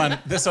this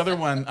other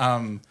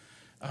one,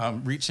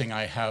 Reaching,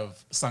 I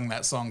have sung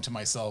that song to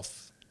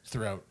myself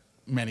throughout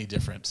many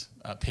different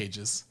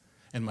pages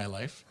in my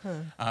life.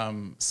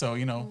 So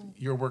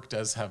your work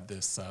does have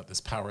this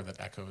power that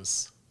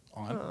echoes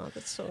on. Oh,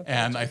 that's so cool.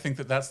 And I think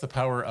that that's the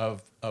power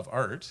of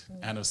art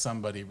and of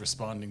somebody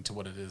responding to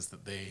what it is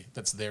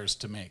that's theirs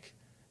to make,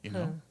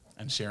 and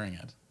sharing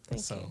it.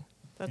 Thank you.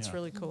 That's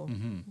really cool.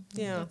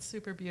 Yeah. That's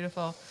super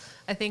beautiful.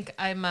 I think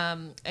I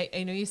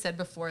know you said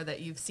before that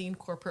you've seen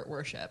corporate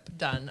worship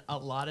done a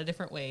lot of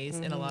different ways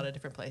in a lot of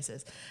different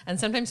places. And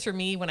sometimes for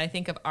me, when I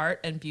think of art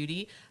and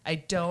beauty, I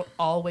don't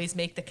always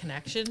make the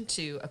connection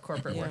to a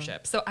corporate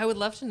worship. So I would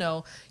love to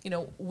know,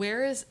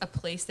 where is a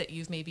place that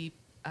you've maybe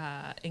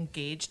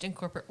engaged in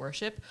corporate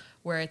worship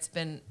where it's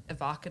been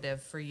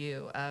evocative for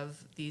you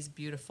of these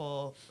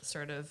beautiful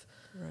sort of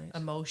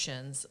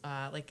emotions?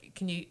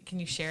 Can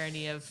you share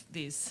any of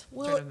these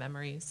sort of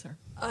memories? Or?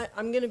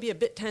 I'm going to be a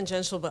bit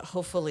tangential, but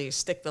hopefully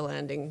stick the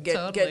landing.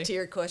 Get to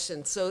your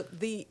question. So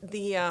I've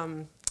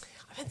been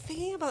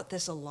thinking about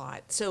this a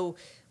lot. So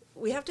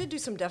we have to do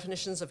some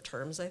definitions of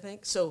terms, I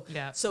think. So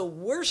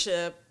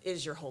worship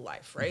is your whole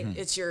life, right?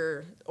 It's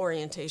your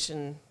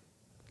orientation.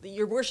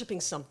 You're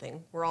worshiping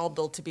something. We're all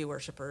built to be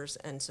worshipers,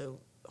 and so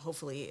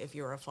hopefully, if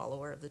you're a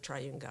follower of the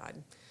Triune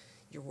God,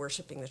 you're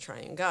worshiping the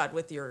Triune God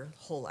with your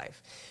whole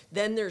life.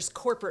 Then there's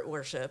corporate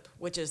worship,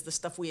 which is the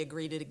stuff we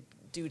agree to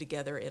do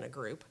together in a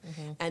group.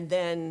 And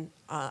then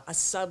a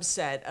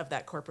subset of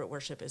that corporate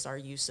worship is our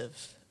use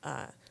of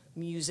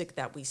music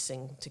that we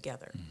sing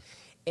together.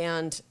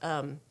 And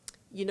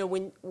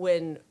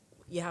when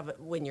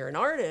you're an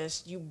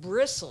artist, you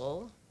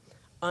bristle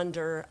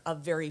under a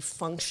very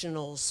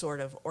functional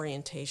sort of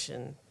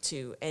orientation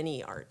to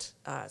any art.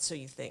 So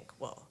you think,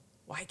 well,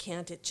 why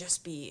can't it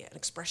just be an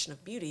expression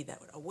of beauty that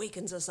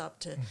awakens us up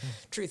to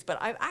truth?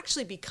 But I've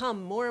actually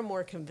become more and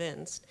more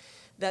convinced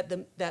that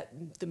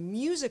the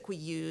music we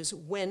use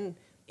when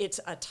it's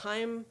a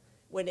time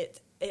when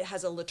it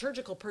has a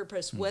liturgical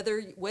purpose, whether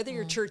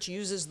your church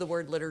uses the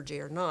word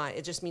liturgy or not,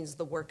 it just means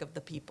the work of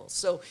the people.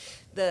 So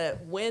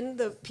when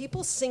the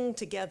people sing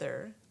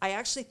together, I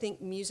actually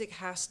think music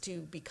has to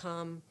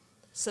become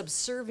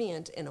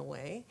subservient in a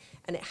way,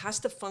 and it has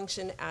to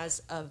function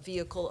as a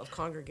vehicle of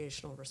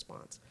congregational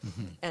response.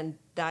 And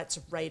that's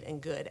right and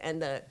good.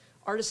 And the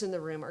artists in the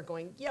room are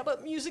going, yeah,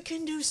 but music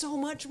can do so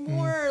much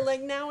more.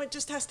 Like now it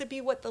just has to be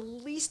what the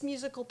least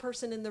musical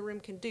person in the room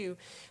can do.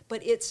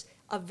 But it's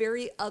a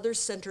very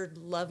other-centered,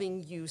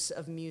 loving use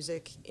of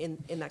music in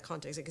that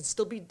context. It can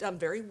still be done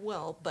very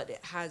well, but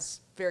it has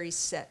very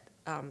set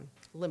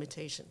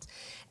limitations.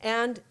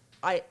 And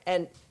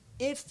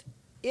if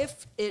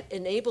it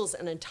enables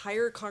an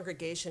entire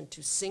congregation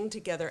to sing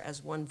together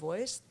as one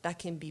voice, that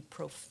can be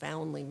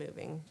profoundly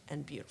moving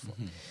and beautiful.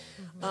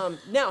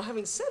 Now,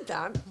 having said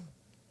that,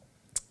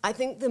 I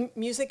think the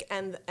music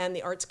and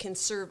the arts can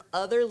serve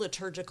other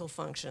liturgical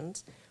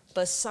functions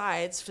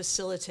besides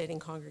facilitating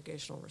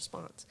congregational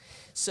response.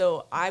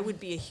 So I would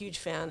be a huge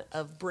fan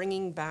of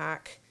bringing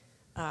back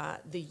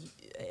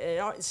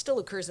it still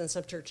occurs in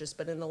some churches,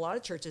 but in a lot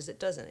of churches it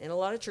doesn't. In a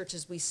lot of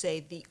churches we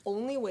say the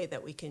only way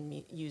that we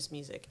can use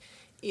music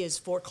is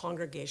for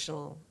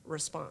congregational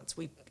response.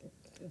 We've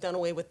done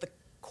away with the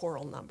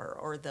choral number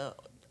or the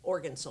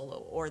organ solo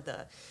or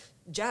the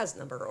jazz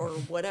number or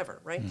whatever,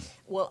 right?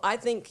 Well, I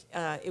think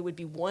it would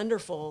be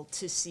wonderful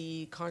to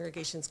see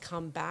congregations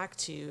come back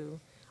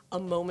to a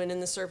moment in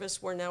the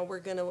service where now we're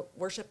going to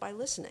worship by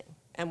listening,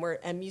 and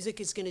music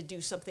is going to do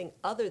something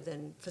other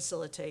than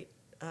facilitate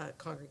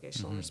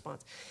congregational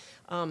response.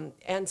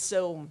 And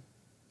so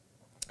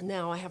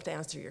now I have to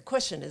answer your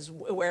question: is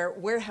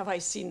where have I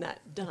seen that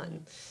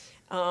done?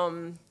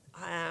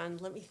 And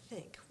let me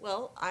think.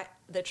 Well,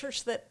 the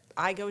church that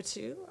I go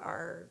to,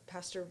 our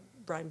pastor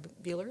Brian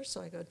Bueller,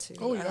 so I go to.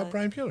 Oh, yeah,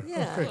 Brian Bueller.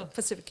 Yeah, Oh, great.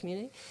 Pacific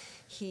Community.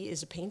 He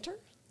is a painter.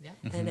 Yeah.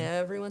 And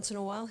every once in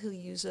a while, he'll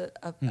use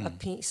a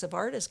piece of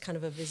art as kind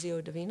of a visio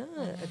divina,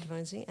 a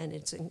divine scene, and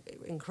it's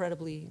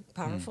incredibly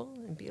powerful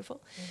and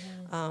beautiful.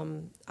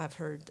 I've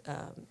heard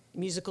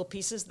musical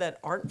pieces that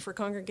aren't for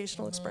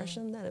congregational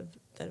expression that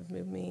have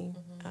moved me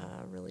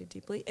really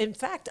deeply. In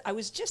fact, I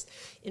was just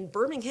in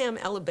Birmingham,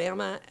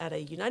 Alabama, at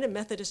a United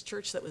Methodist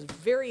church that was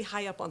very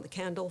high up on the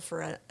candle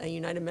for a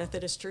United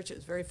Methodist church. It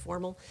was very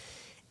formal.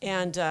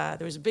 And there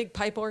was a big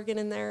pipe organ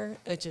in there,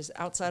 which is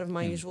outside of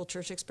my usual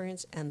church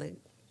experience, and the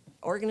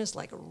organist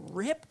like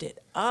ripped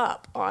it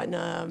up on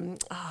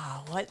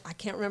I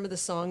can't remember the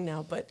song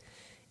now, but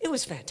it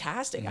was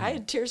fantastic. I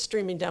had tears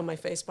streaming down my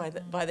face by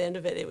the end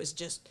of it. It was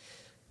just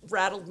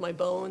rattled my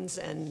bones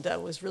and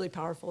was really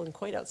powerful and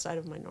quite outside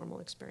of my normal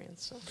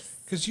experience. So.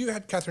 Because you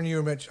had, Catherine, I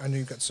know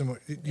you've got some.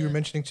 You were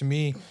mentioning to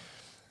me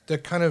the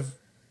kind of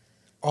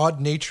odd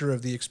nature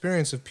of the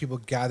experience of people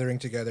gathering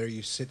together.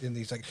 You sit in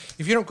these, like,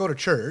 if you don't go to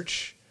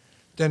church,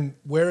 then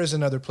where is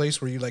another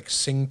place where you like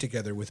sing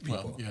together with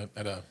people? Well, yeah,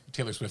 at a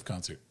Taylor Swift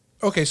concert.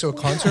 Okay, so a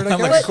concert, I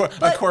Like guess.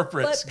 a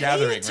corporate but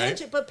gathering,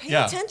 attention, right? But pay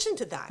Yeah. attention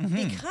to that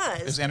because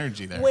There's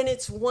energy there. when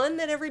it's one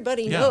that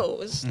everybody Yeah.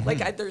 knows,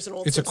 like there's an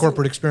old It's a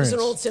corporate experience.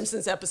 There's an old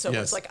Simpsons episode where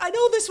Yes. it's like, I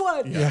know this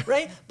one, Yeah.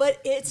 right? But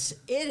it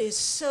is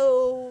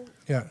so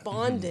Yeah.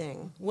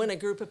 bonding when a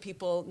group of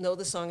people know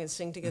the song and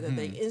sing together.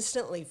 They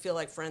instantly feel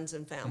like friends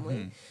and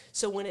family.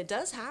 So when it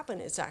does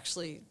happen, it's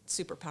actually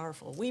super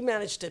powerful. We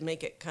managed to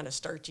make it kind of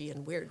starchy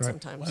and weird Right.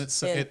 sometimes Well,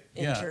 it's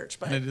in church,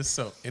 but and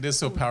it is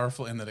so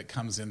powerful in that it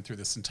comes in through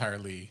this entirely.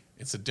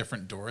 It's a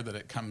different door that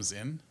it comes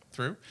in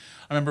through.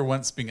 I remember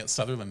once being at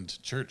Sutherland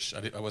Church.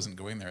 I wasn't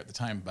going there at the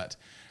time, but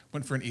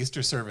went for an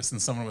Easter service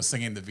and someone was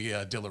singing the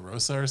Via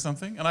Dolorosa or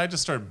something, and I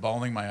just started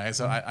bawling my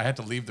eyes out. I had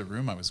to leave the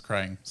room. I was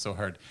crying so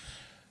hard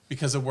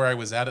because of where I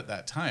was at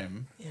that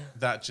time. Yeah.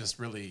 That just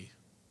really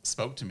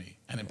spoke to me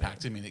and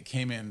impacted me, and it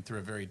came in through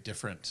a very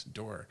different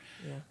door.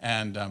 Yeah.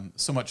 And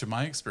so much of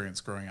my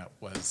experience growing up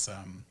was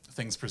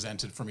things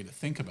presented for me to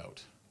think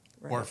about,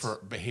 or Right. for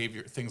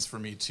behavior, things for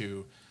me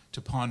to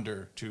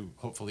ponder, to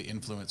hopefully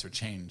influence or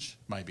change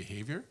my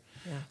behavior.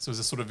 Yeah. So it was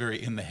a sort of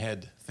very in the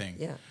head thing.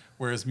 Yeah.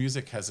 Whereas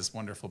music has this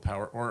wonderful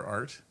power, or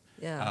art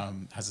Yeah.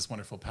 has this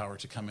wonderful power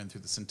to come in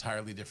through this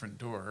entirely different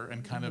door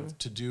and kind of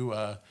to do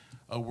a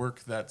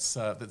work that's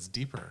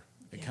deeper.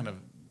 It kind of,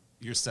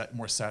 you're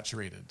more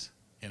saturated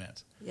in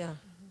it. yeah.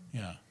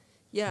 Yeah.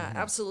 Yeah,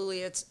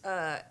 absolutely. It's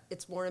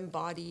more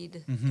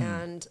embodied,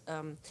 and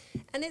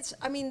it's.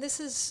 I mean, this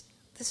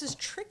is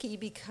tricky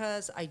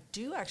because I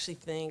do actually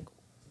think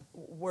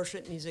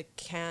worship music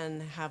can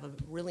have a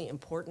really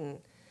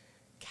important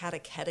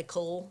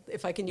catechetical,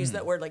 if I can use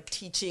that word, like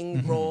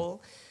teaching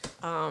role,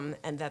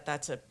 and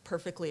that's a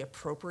perfectly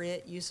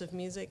appropriate use of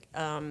music.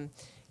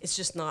 It's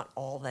just not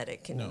all that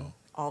it can. No.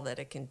 All that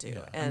it can do,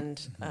 Yeah.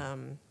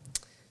 and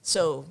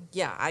so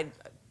yeah,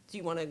 do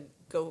you want to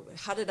go?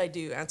 How did I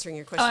do answering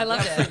your Oh, question? I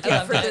loved it. Do you I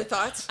have loved further it.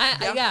 thoughts?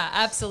 Yeah,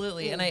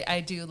 absolutely. And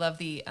I do love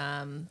the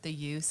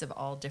use of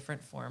all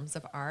different forms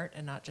of art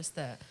and not just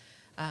the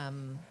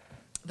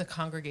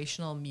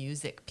congregational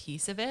music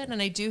piece of it.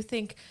 And I do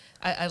think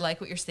I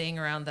like what you're saying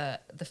around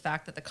the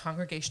fact that the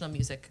congregational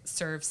music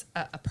serves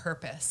a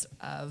purpose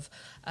of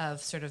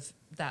sort of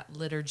that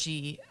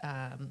liturgy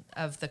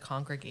of the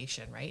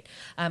congregation, right?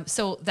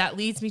 So that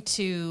leads me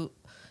to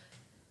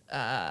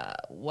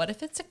what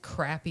if it's a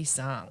crappy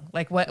song?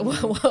 Like what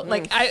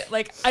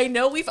I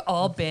know we've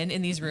all been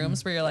in these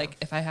rooms where you're like,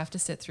 if I have to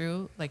sit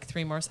through like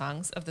 3 more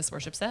songs of this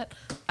worship set,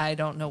 I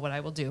don't know what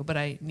I will do, but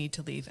I need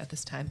to leave at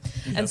this time.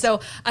 And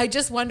so I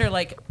just wonder,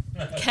 like,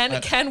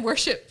 can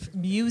worship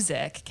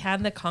music,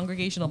 can the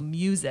congregational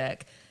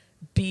music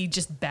be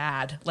just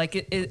bad?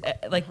 Like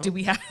like, do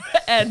we have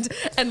and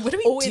what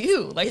do we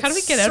do? Like, how do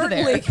we get out of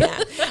there?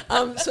 Certainly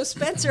can. So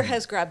Spencer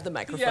has grabbed the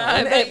microphone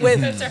I bet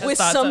Spencer has with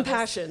thoughts some on this.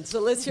 passion. So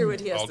let's hear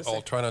what he has to say.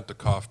 I'll try not to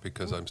cough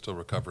because I'm still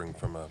recovering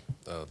from a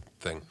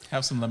thing.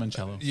 Have some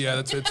limoncello.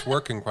 Yeah, it's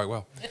working quite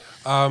well.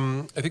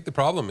 I think the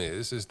problem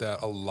is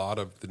that a lot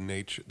of the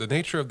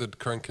nature of the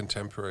current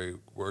contemporary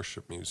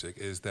worship music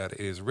is that it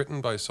is written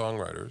by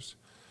songwriters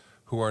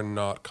who are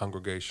not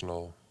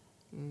congregational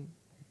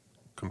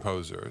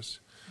composers.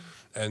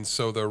 And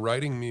so they're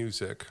writing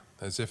music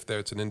as if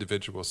it's an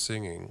individual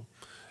singing,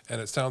 and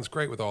it sounds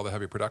great with all the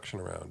heavy production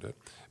around it,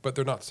 but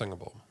they're not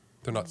singable.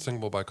 They're not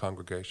singable by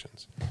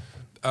congregations.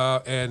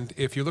 And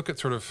if you look at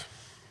sort of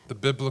the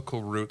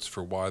biblical roots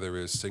for why there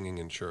is singing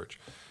in church,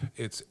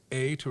 it's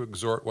A, to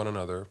exhort one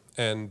another,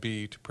 and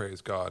B, to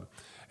praise God.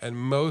 And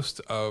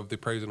most of the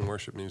praise and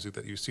worship music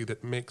that you see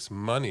that makes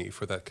money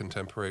for that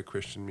contemporary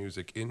Christian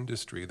music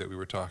industry that we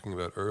were talking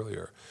about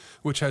earlier,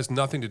 which has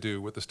nothing to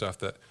do with the stuff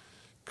that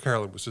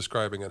Carolyn was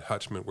describing at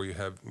Hutchman, where you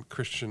have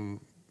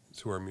Christians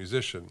who are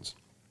musicians,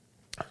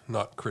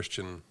 not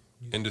Christian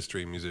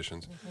industry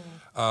musicians,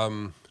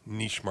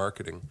 niche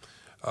marketing,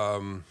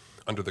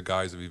 under the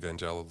guise of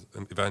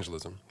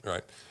evangelism,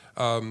 right?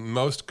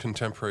 Most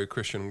contemporary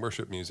Christian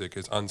worship music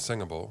is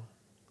unsingable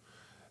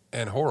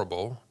and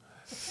horrible.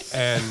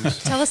 And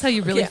Tell us how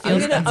you really feel,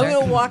 I'm Spencer.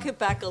 going to walk it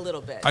back a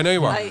little bit. I know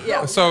you are.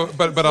 Yeah. So,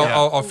 but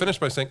I'll finish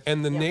by saying,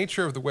 and the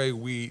nature of the way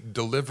we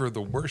deliver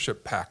the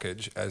worship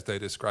package, as they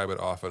describe it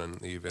often in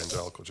the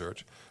evangelical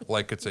church,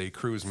 like it's a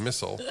cruise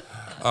missile,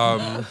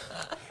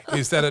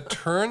 is that it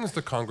turns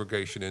the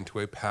congregation into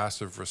a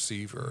passive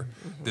receiver.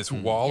 This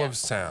wall of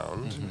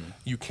sound,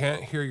 you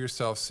can't hear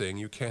yourself sing,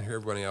 you can't hear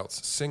everybody else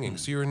singing,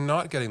 so you're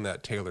not getting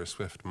that Taylor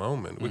Swift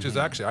moment, which is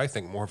actually, I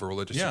think, more of a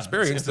religious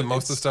experience than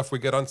most of the stuff we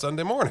get on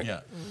Sunday morning. Yeah.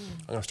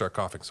 I'm going to start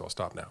coughing, so I'll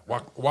stop now.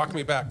 Walk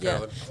me back,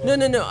 Yeah.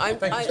 Carolyn. No.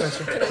 Can I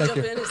jump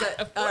in? Is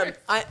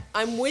that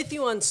I'm with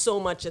you on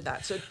so much of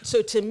that.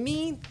 So to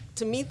me,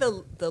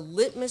 the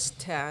litmus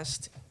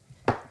test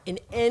in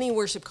any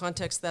worship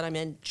context that I'm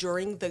in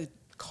during the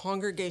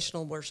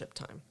congregational worship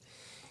time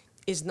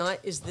is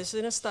this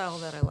in a style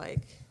that I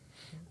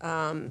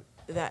like?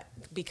 That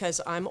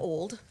because I'm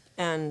old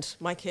and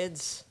my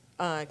kids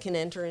can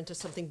enter into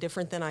something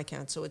different than I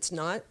can. So it's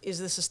not, is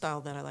this a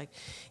style that I like?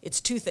 It's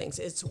 2 things.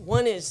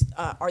 One is,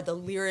 are the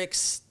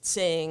lyrics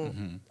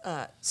saying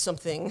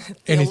something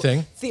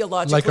Anything.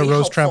 theologically Like a rose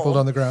helpful? trampled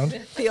on the ground.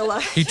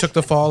 He took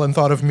the fall and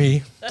thought of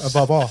me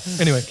above all.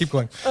 Anyway, keep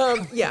going.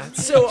 Yeah.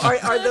 So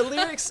are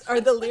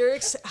the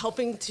lyrics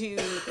helping to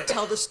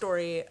tell the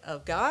story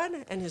of God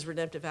and His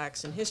redemptive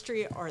acts in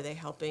history? Are they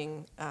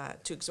helping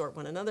to exhort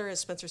one another,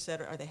 as Spencer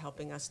said? Are they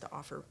helping us to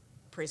offer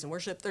praise and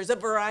worship? There's a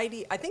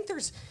variety. I think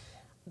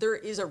there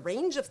is a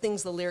range of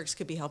things the lyrics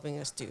could be helping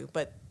us do,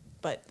 but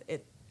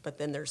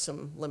then there's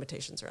some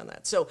limitations around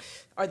that. So,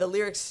 are the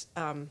lyrics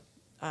are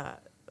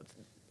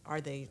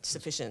they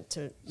sufficient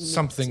to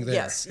Something there.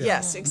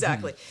 Yes,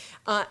 exactly.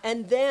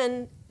 And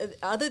then,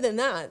 other than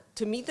that,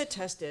 to me, the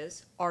test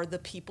is: are the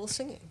people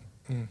singing?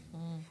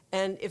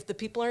 And if the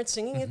people aren't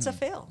singing, it's a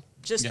fail.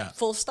 Just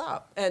full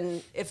stop.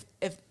 And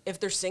if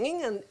they're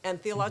singing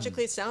and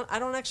theologically it's sound, I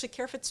don't actually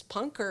care if it's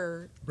punk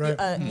or Right.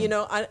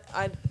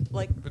 I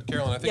like. But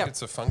Carolyn, I think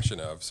it's a function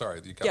of,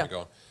 sorry, you got me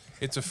going.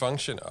 It's a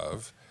function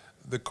of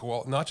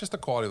not just the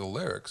quality of the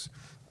lyrics,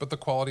 but the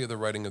quality of the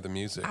writing of the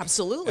music.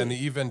 Absolutely. And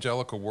the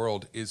evangelical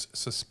world is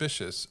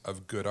suspicious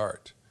of good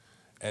art.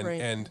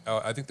 And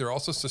I think they're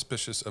also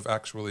suspicious of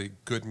actually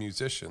good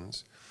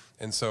musicians.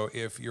 And so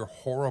if you're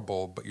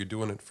horrible, but you're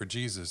doing it for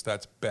Jesus,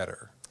 that's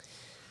better.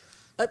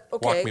 Okay.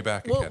 Walk me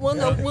back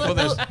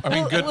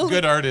again.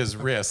 Good art is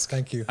risk.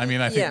 Thank you. I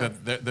mean, I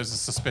think that there's a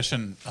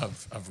suspicion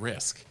of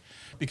risk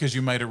because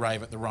you might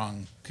arrive at the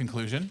wrong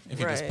conclusion if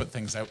you just put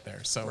things out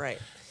there. So,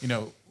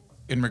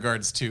 in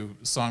regards to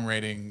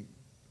songwriting,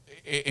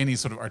 any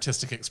sort of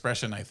artistic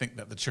expression, I think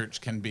that the church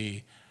can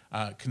be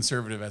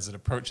conservative as it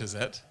approaches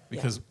it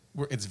because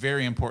it's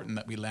very important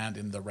that we land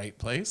in the right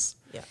place.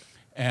 Yeah.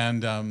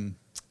 And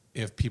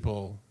if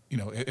people,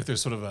 if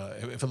there's sort of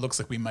if it looks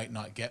like we might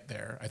not get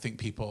there, I think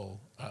people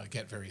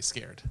get very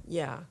scared.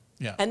 Yeah.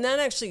 Yeah. And that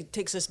actually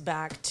takes us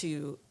back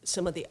to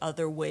some of the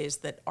other ways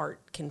that art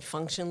can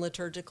function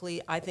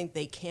liturgically. I think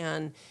they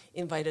can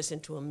invite us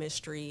into a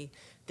mystery.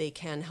 They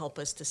can help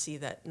us to see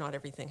that not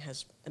everything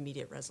has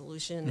immediate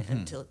resolution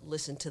and to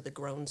listen to the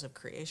groans of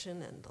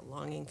creation and the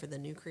longing for the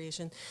new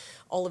creation.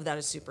 All of that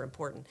is super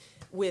important.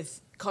 With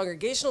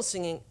congregational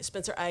singing,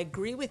 Spencer, I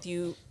agree with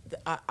you.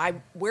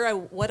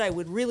 What I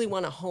would really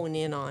want to hone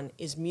in on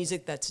is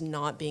music that's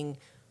not being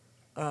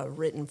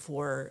written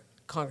for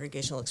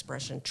congregational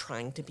expression,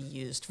 trying to be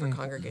used for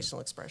congregational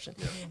expression.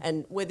 Yeah.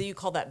 And whether you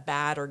call that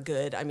bad or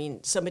good, I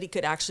mean, somebody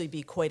could actually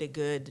be quite a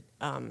good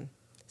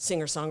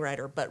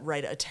singer-songwriter, but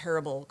write a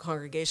terrible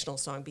congregational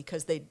song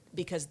because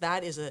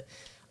that is a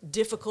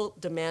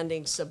difficult,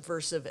 demanding,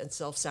 subversive, and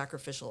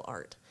self-sacrificial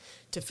art.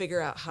 To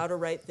figure out how to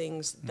write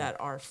things that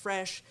are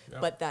fresh,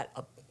 but that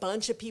a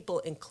bunch of people,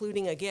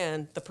 including,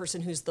 again, the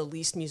person who's the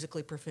least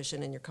musically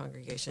proficient in your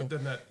congregation,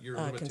 But then your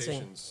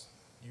limitations,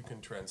 you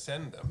can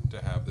transcend them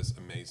to have this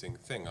amazing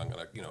thing. I'm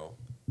going to,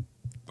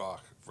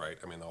 Bach, right?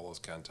 I mean, all those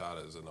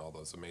cantatas and all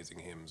those amazing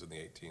hymns in the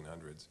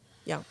 1800s.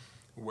 Yeah.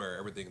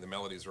 Where the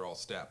melodies are all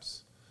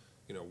steps,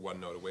 one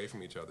note away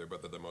from each other,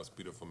 but they're the most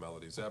beautiful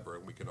melodies ever,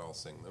 and we can all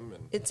sing them.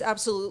 And it's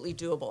absolutely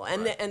doable.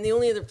 And Right. the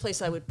only other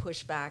place I would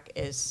push back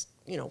is,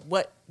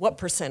 what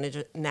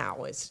percentage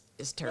now is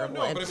terrible.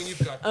 No, And- but I mean,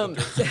 you've got the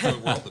Dirks of the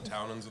world, the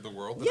Townends of the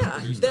world, that, Yeah,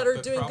 produce that stuff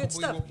are doing good probably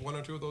stuff. One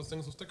or two of those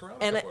things will stick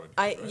around. And a couple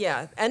of years,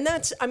 right? and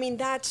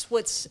that's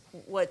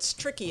what's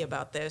tricky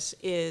about this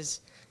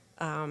is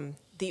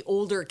the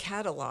older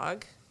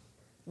catalog.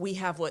 We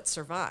have what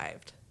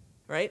survived,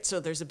 right? So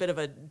there's a bit of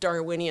a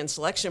Darwinian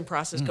selection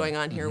process going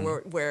on here,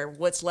 where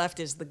what's left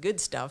is the good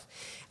stuff,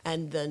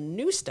 and the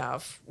new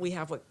stuff we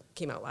have what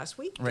came out last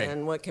week Right.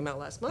 and what came out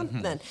last month.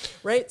 Then,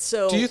 right?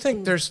 So Do you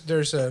think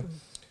there's a?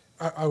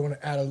 I want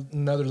to add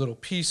another little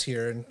piece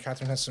here, and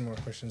Catherine has some more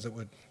questions that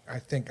would. I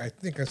think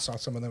I saw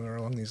some of them are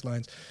along these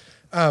lines.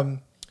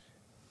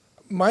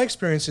 My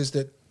experience is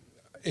that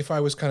if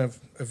I was kind of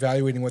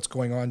evaluating what's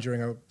going on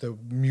during the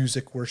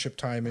music worship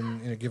time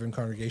in a given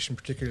congregation,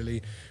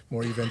 particularly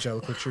more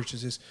evangelical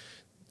churches, is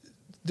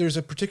there's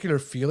a particular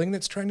feeling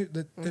that's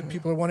that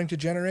people are wanting to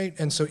generate,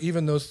 and so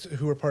even those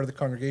who are part of the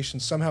congregation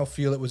somehow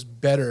feel it was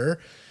better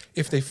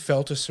if they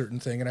felt a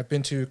certain thing. And I've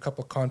been to a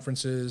couple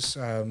conferences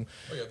There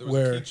was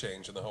where a key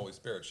change and the Holy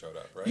Spirit showed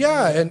up, right?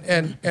 yeah,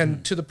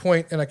 and to the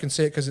point, and I can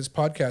say it because it's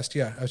podcast.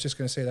 Yeah, I was just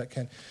going to say that,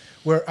 Ken.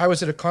 Where I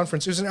was at a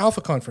conference, it was an Alpha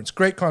conference,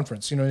 great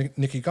conference.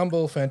 Nikki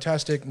Gumbel,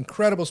 fantastic,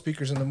 incredible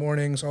speakers in the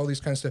mornings, all these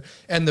kinds of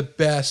stuff, and the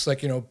best,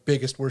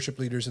 biggest worship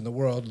leaders in the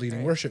world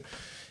leading worship.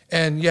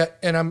 And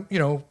I'm,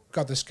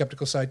 got the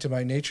skeptical side to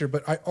my nature,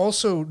 but I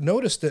also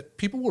noticed that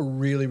people were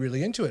really,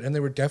 really into it, and they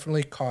were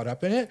definitely caught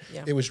up in it.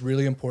 Yeah. It was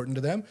really important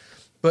to them.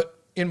 But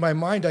in my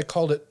mind, I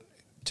called it,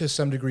 to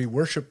some degree,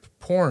 worship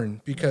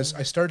porn, because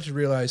I started to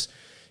realize,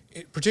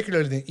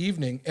 particularly in the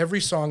evening,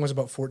 every song was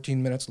about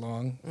 14 minutes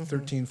long,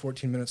 14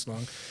 minutes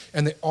long,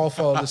 and they all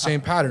followed the same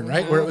pattern,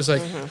 right? Where it was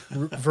like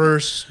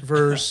verse,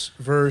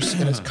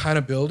 and it's kind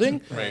of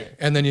building, Right.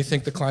 and then you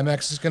think the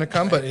climax is going to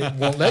come, but it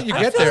won't let you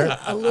I get feel there.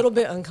 a little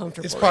bit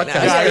uncomfortable. It's right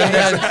podcast,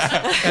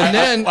 now. and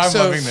then I'm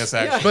so, loving this,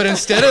 actually. But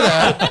instead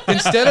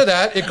of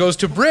that, it goes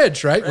to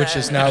bridge, right? Which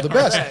is now the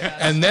best.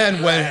 And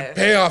then when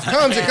payoff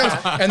comes, it comes.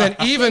 And then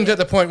even to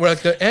the point where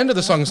the end of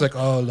the song is like,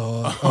 oh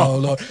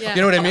Lord. Yeah.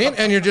 You know what I mean?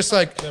 And you're just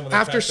like,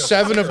 after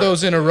 7 of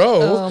those in a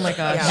row, Oh my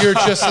gosh. you're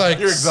just like,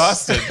 You're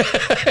exhausted.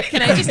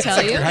 Can I just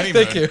tell you?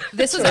 thank you.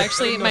 This was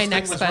actually my Those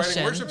next things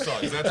writing question. worship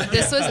songs,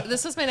 that's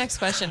This was my next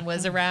question,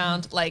 was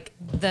around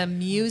the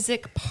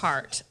music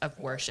part of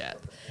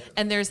worship.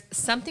 And there's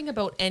something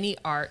about any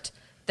art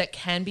that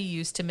can be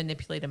used to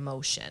manipulate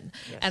emotion.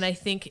 Yes. And I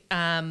think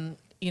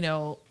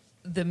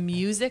the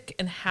music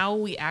and how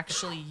we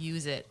actually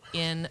use it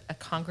in a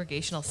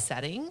congregational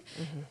setting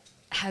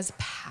has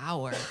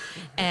power,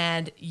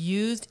 and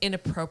used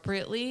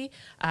inappropriately,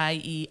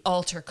 i.e.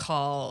 altar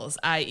calls,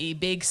 i.e.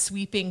 big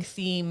sweeping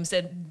themes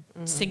and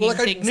singing Well, like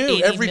I things knew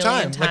 80 every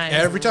million time, like times.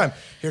 every time.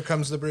 Here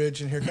comes the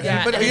bridge, and here comes.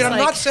 Yeah, But and I'm it's not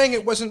like- saying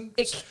it wasn't.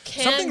 It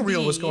can Something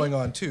real was be. going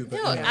on too.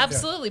 But No, yeah.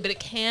 absolutely, but it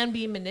can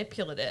be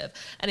manipulative.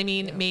 And I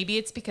mean, maybe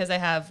it's because I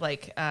have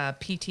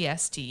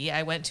PTSD.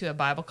 I went to a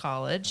Bible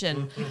college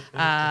and,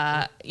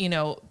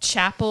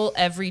 chapel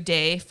every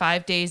day,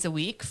 5 days a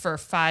week for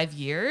 5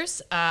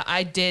 years.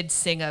 I did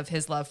sing of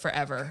His love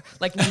forever,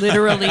 like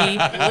literally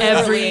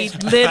every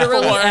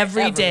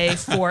day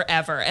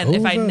forever. And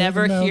if I Over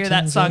never the hear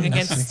that mountains song and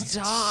again, the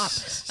stop.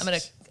 I'm gonna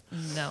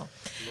no.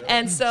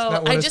 And so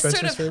Not one I of just sort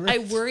Spencer's of favorites?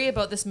 I worry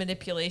about this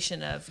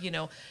manipulation of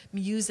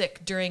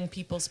music during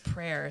people's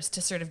prayers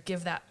to sort of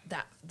give that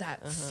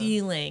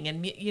feeling.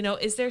 And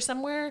is there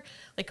somewhere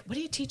what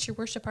do you teach your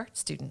worship art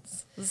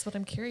students? This is what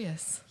I'm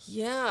curious.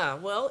 Yeah,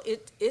 well,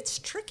 it's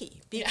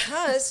tricky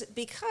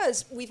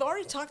because we've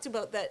already talked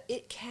about that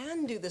it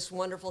can do this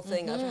wonderful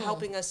thing of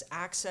helping us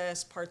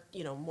access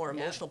more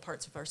emotional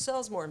parts of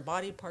ourselves, more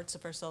embodied parts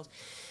of ourselves.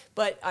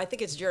 But I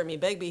think it's Jeremy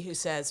Begbie who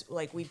says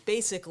we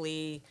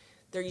basically,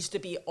 there used to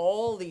be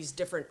all these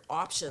different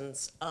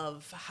options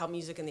of how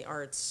music and the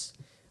arts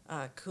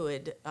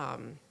could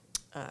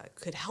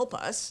help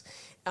us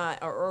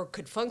or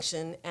could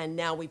function, and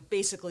now we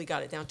basically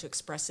got it down to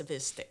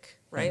expressivistic,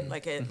 right?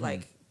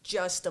 Like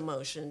just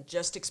emotion,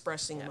 just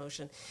expressing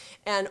emotion,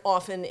 and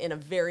often in a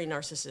very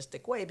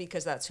narcissistic way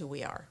because that's who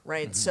we are,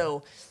 right?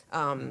 So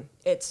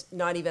it's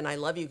not even "I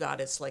love you,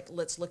 God." It's like,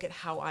 let's look at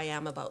how I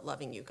am about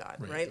loving you, God,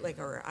 right? Like,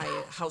 or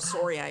how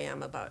sorry I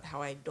am about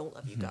how I don't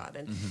love you, God,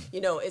 and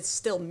it's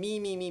still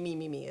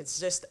me. It's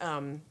just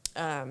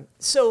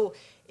so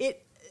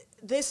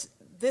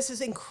this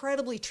is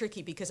incredibly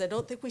tricky because I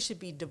don't think we should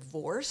be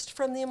divorced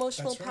from the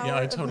emotional power. Yeah,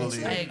 I of totally,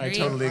 music. I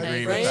totally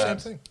agree Right?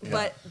 with that.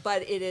 Yeah.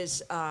 But it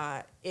is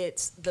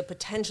it's the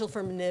potential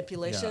for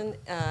manipulation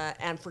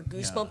and for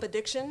goosebump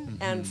addiction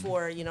and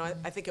for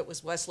I think it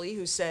was Wesley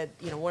who said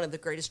one of the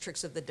greatest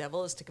tricks of the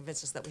devil is to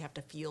convince us that we have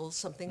to feel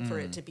something for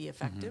it to be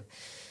effective.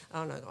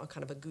 On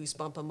kind of a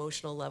goosebump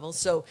emotional level.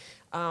 So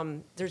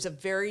there's a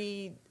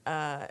very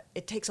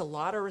it takes a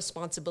lot of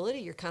responsibility.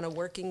 You're kind of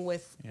working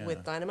with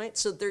dynamite.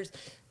 So there's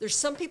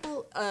some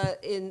people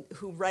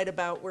who write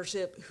about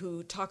worship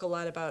who talk a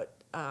lot about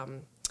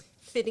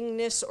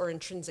fittingness or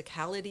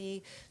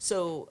intrinsicality.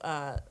 So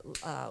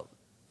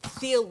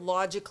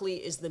theologically,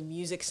 is the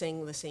music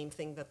saying the same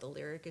thing that the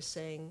lyric is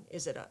saying?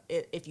 Is it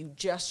if you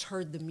just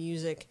heard the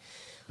music?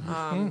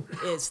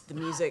 Is the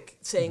music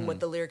saying what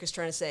the lyric is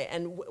trying to say?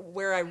 And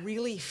where I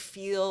really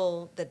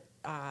feel that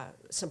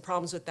some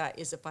problems with that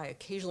is if I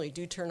occasionally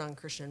do turn on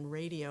Christian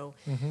radio,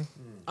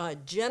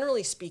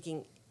 generally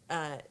speaking,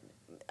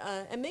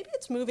 and maybe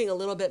it's moving a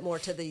little bit more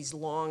to these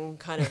long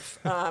kind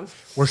of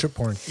Worship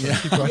porn.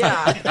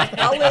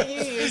 I'll let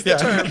you use the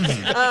term.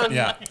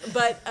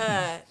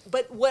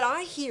 But what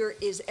I hear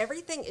is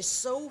everything is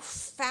so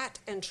fat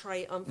and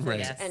triumphant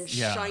Right. and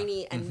Yeah.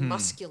 shiny and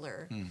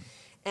muscular.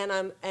 And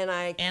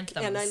I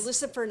Anthems.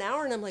 listen for an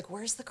hour and I'm like,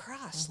 where's the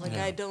cross? Like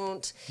I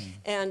don't,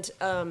 and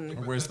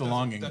Where's the That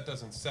longing? That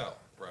doesn't sell,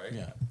 right?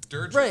 Yeah.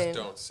 Dirges Right.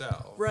 don't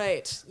sell.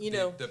 right,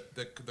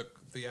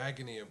 The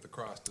agony of the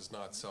cross does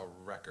not sell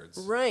records.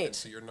 Right. And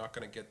so you're not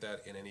going to get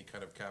that in any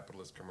kind of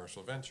capitalist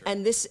commercial venture.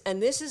 and this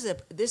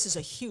is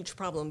a huge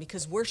problem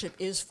because worship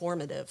is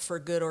formative for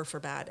good or for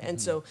bad. And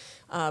so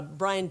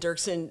Brian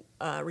Dirksen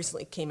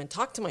recently came and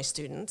talked to my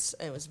students.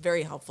 It was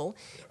very helpful.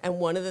 And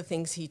one of the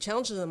things he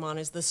challenged them on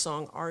is the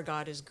song "Our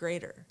God is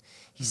Greater."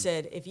 He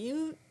said, if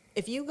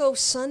you go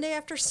Sunday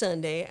after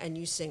Sunday and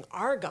you sing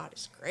 "Our God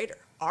is Greater,"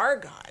 our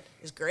God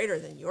is greater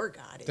than your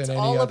God. It's Than any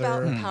all other-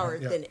 about power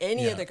Yeah. than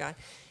any other God.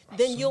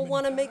 Then you'll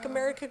want to make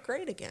America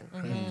great again.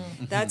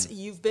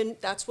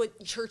 That's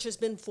what church has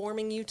been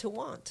forming you to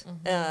want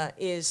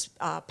is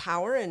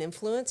power and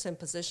influence and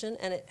position,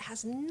 and it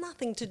has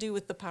nothing to do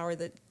with the power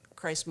that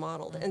Christ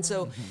modeled. And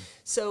so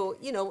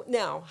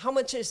now how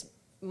much is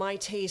my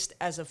taste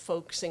as a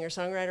folk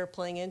singer-songwriter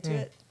playing into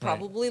it?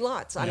 Probably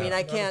lots. I mean,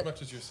 I Not can't. as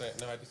much as you're saying.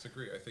 No, I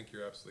disagree. I think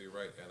you're absolutely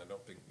right, and I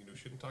don't think we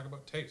shouldn't talk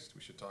about taste.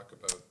 We should talk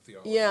about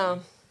theology. Yeah.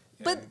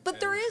 But and-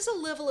 there is a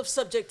level of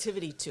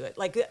subjectivity to it.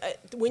 Like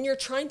when you're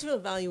trying to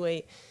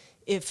evaluate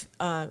if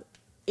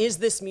is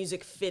this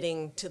music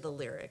fitting to the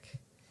lyric,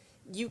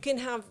 you can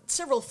have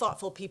several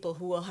thoughtful people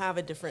who will have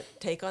a different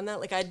take on that.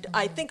 Like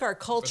I think our But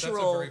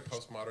cultural. that's a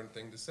very postmodern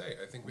thing to say.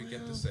 I think we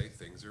get to say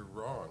things are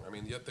wrong. I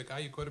mean, the guy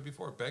you quoted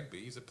before,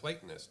 Begbie, he's a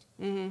Platonist.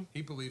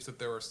 He believes that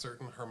there are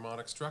certain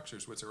harmonic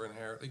structures which are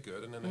inherently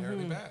good and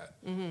inherently bad.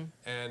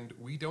 And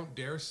we don't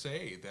dare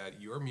say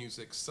that your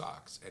music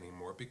sucks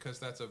anymore because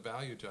that's a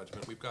value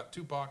judgment. We've got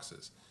two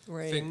boxes.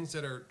 Right. Things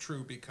that are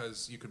true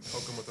because you can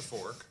poke them with a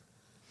fork.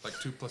 Like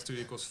 2 +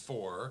 2 =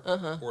 4,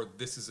 or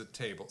this is a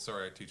table.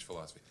 Sorry, I teach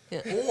philosophy.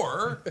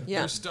 Or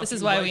there's stuff This is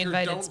you why like we or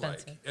invited don't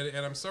Spencer. like.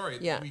 And I'm sorry,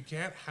 Yeah. we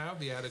can't have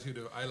the attitude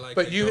of I like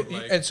But it, you don't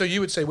like. and so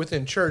you would say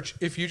within church,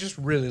 if you just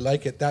really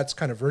like it, that's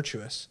kind of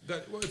virtuous.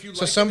 Well, if you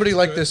So like it, somebody it's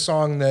like good. this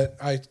song that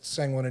I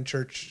sang one in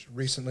church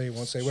recently,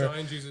 won't say where.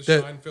 Shine, Jesus,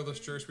 that- shine, fill this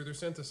church with your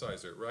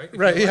synthesizer, right? If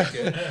Right, you yeah.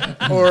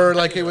 like it, Or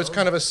like it was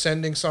kind of a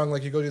sending song,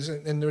 like you go to this,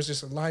 and there was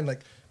this line like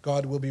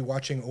God will be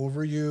watching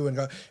over you, and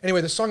God.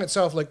 Anyway, the song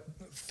itself, like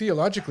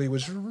theologically,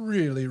 was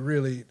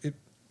really it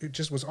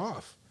just was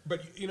off.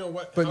 But you know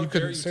what? But How you dare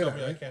couldn't you say tell that,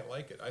 me I right? can't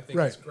like it? I think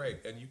Right. it's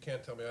great, and you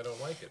can't tell me I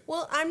don't like it.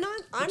 Well, I'm not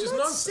is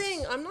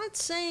nonsense.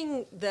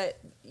 saying that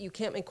you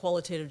can't make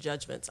qualitative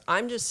judgments.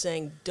 I'm just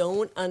saying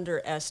don't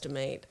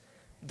underestimate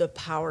the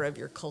power of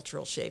your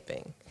cultural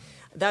shaping.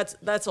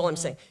 That's all I'm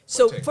saying.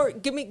 So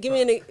take- give me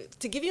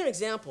to give you an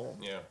example.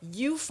 Yeah.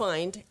 You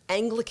find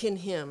Anglican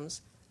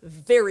hymns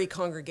very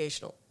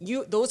congregational.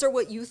 Those are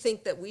what you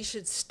think that we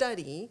should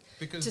study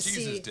Because to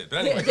Jesus see. did. But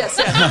anyway. Yes,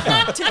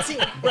 to see,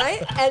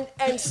 right? And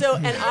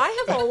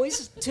I have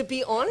always, to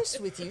be honest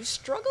with you,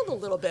 struggled a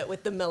little bit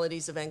with the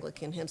melodies of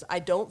Anglican hymns. I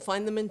don't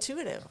find them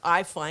intuitive.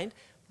 I find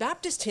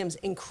Baptist hymns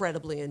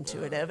incredibly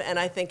intuitive, and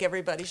I think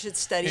everybody should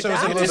study So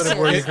is it a Baptist little bit of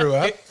where you hymns. grew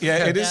up?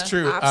 It is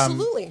true.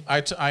 Absolutely.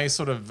 I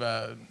sort of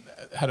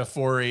had a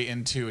foray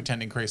into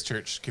attending Christ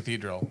Church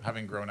Cathedral,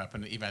 having grown up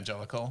in an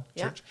evangelical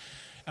Yeah. church.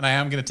 And I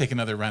am going to take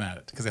another run at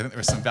it because I think there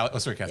was some value. Oh,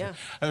 sorry, Catherine.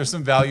 Yeah. There's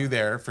some value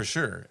there for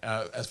sure,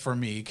 as for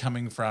me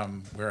coming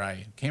from where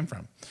I came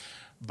from.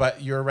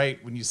 But you're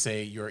right when you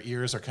say your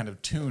ears are kind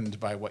of tuned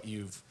by what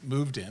you've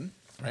moved in,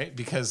 right?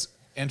 Because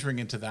entering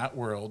into that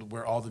world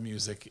where all the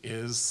music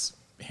is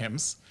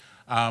hymns,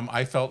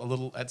 I felt a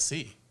little at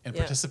sea in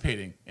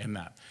participating in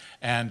that.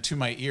 And to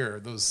my ear,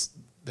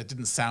 that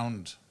didn't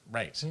sound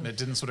right. And it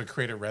didn't sort of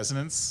create a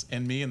resonance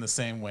in me in the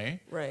same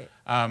way. Right.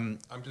 I'm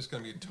just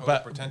going to be a totally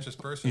pretentious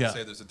person and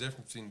say there's a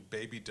difference between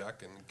Baby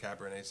Duck and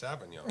Cabernet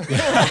Sauvignon.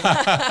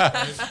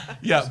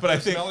 Yeah, but I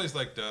think melodies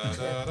like da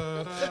da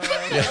da da.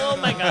 Oh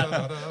my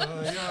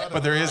God.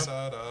 But there is.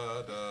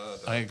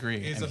 I agree.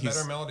 He's and a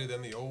better melody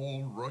than the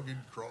old rugged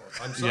cross.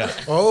 I'm sorry.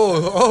 Yeah.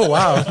 Oh,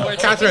 wow.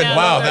 Catherine.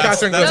 Wow,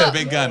 that's No, a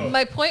big gun.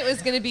 My point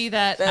was going to be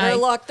that Better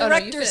lock the you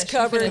rector's finish,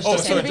 cupboard. finish. Oh,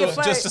 It's so gonna be a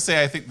fight. just to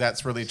say, I think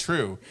that's really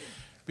true,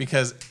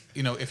 because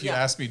if you Yeah.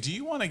 ask me, do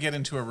you want to get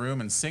into a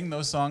room and sing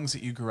those songs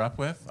that you grew up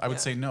with? I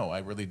would say no, I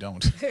really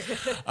don't.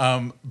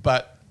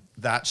 But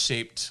that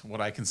shaped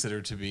what I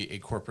consider to be a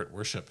corporate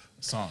worship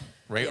song,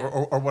 right? Yeah.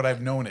 Or what I've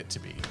known it to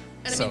be.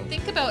 And So- I mean,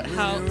 think about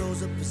how.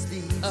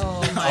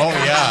 Oh my oh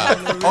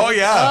yeah, oh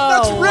yeah.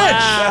 That's Oh, Rich.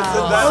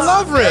 wow. I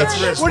love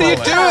Rich. Rich What are you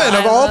Roland. doing, I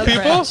of all love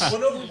people? Rich. Well,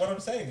 no, but what I'm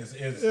saying is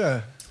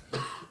Yeah.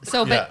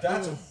 So, Yeah. but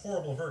that's a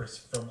horrible verse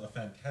from a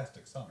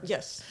fantastic song.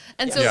 Yes.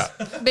 and so, Yeah.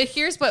 but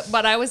here's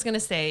what I was gonna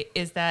say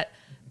is that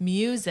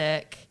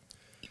music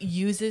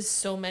uses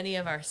so many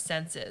of our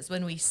senses.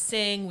 When we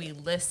sing, we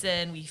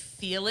listen, we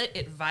feel it.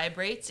 It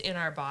vibrates in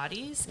our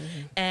bodies,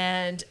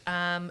 and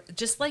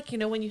just like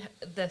when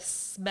the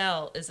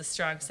smell is a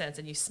strong sense,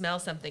 and you smell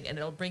something, and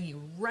it'll bring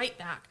you right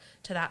back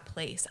to that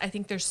place. I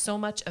think there's so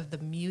much of the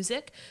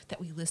music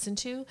that we listen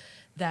to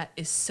that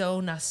is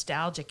so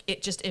nostalgic.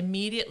 It just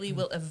immediately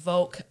will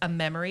evoke a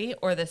memory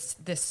or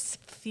this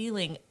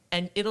feeling,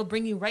 and it'll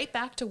bring you right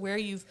back to where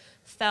you've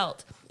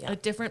felt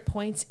at different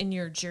points in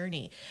your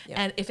journey. Yeah.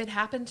 And if it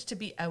happened to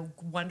be a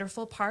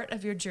wonderful part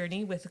of your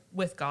journey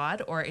with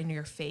God or in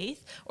your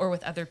faith or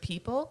with other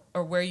people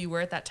or where you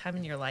were at that time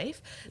in your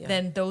life,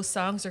 then those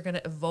songs are going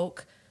to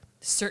evoke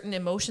certain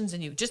emotions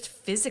in you just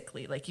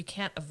physically. Like, you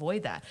can't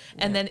avoid that.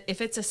 And then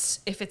if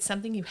it's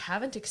something you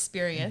haven't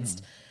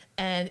experienced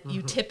and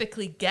you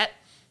typically get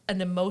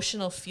an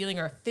emotional feeling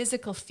or a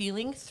physical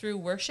feeling through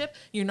worship,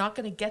 you're not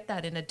going to get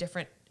that in a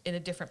different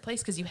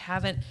place because you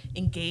haven't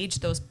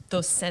engaged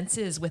those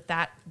senses with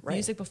that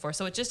music before.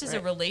 So it just is a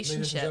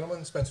relationship.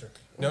 gentlemen, Spencer.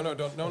 No, I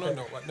didn't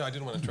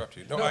want to interrupt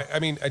you. No, I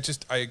mean, I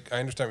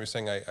understand what you're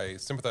saying. I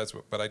sympathize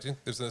with, but I think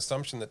there's an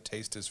assumption that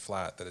taste is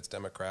flat, that it's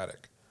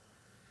democratic.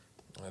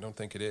 I don't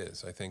think it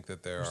is. I think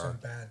that there are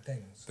bad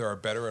things. there are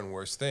better and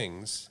worse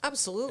things.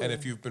 Absolutely. And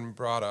if you've been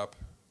brought up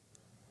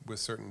with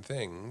certain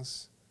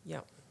things,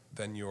 Yeah.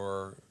 then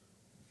your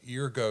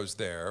ear goes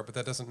there, but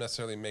that doesn't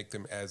necessarily make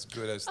them as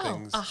good as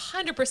things.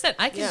 100%.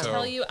 I can Yeah.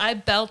 tell you, I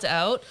belt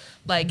out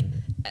like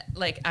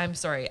I'm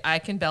sorry, I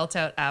can belt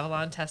out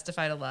Avalon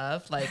Testify to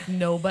Love like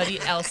nobody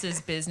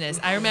else's business.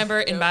 I remember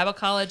in Bible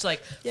college,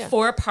 like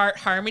 4-part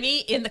harmony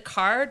in the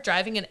car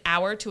driving an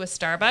hour to a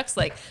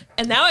Starbucks,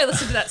 and now I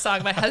listen to that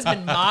song. My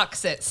husband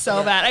mocks it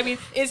so bad. I mean,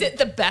 is it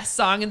the best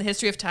song in the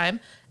history of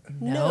time?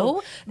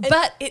 No,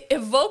 but it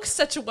evokes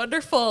such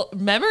wonderful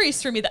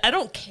memories for me that I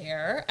don't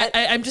care.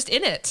 I'm just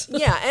in it.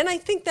 Yeah, and I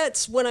think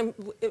that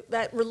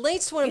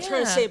relates to what I'm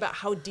trying to Yeah. say about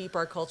how deep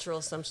our cultural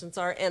assumptions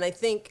are. And I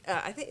think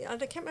I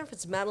can't remember if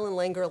it's Madeline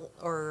Langer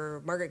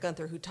or Margaret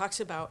Gunther who talks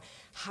about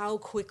how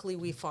quickly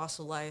we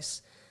fossilize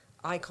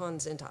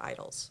icons into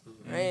idols,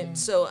 right?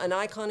 So an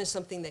icon is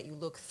something that you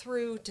look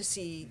through to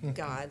see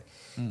God.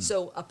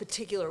 So a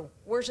particular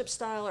worship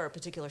style or a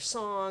particular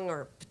song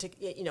or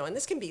and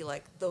this can be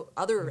like the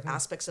other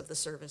aspects of the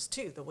service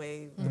too, the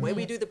way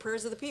we do the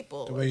prayers of the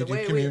people, The way you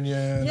do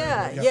communion.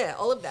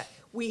 all of that.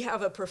 We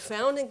have a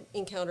profound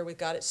encounter with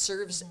God. It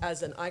serves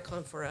as an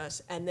icon for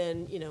us. And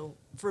then,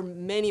 for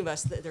many of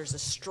us, there's a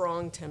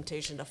strong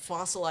temptation to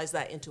fossilize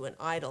that into an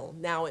idol.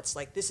 Now it's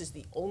like, this is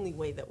the only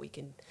way that we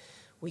can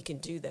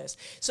do this.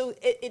 So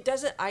it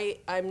doesn't,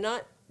 I'm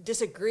not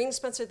disagreeing,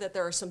 Spencer, that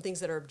there are some things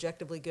that are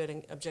objectively good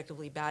and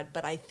objectively bad,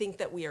 but I think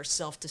that we are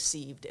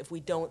self-deceived if we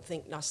don't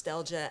think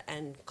nostalgia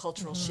and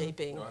cultural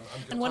shaping.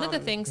 And one of the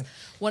things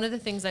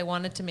I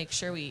wanted to make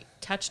sure we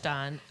touched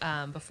on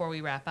before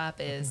we wrap up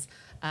is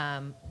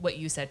what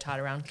you said, Todd,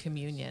 around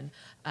communion.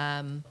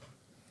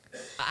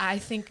 I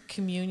think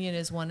communion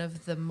is one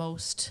of the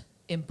most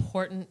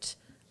important,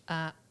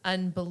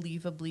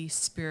 unbelievably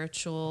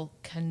spiritual,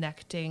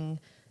 connecting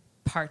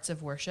parts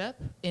of worship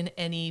in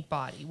any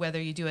body,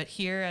 whether you do it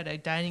here at a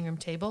dining room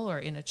table or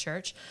in a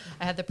church.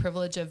 I had the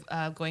privilege of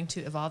going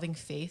to Evolving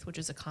Faith, which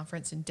is a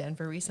conference in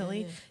Denver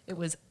recently. It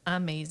was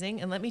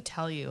amazing. And let me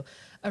tell you,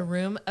 a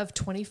room of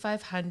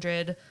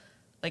 2,500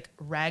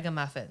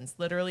 ragamuffins,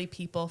 literally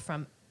people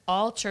from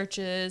all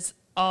churches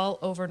all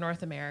over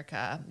North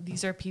America.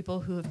 These are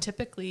people who have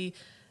typically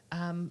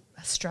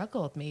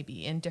struggled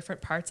maybe in different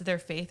parts of their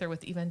faith or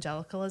with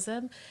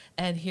evangelicalism.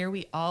 And here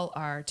we all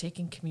are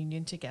taking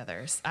communion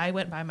together. I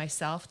went by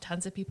myself.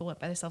 Tons of people went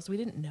by themselves. We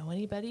didn't know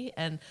anybody.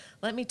 And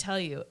let me tell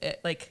you,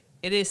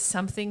 it is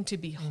something to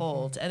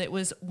behold. And it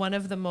was one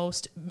of the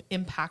most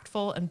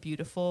impactful and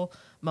beautiful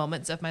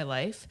moments of my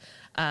life.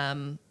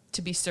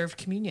 To be served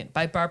communion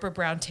by Barbara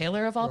Brown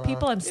Taylor of all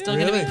people. I'm still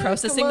going to be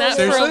processing that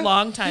for Seriously? a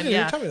long time. You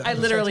didn't Yeah, tell me that. I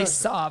I'm literally so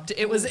sobbed.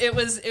 It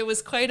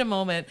was quite a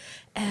moment,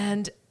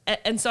 and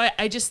so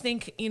I just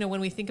think, you know,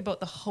 when we think about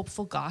the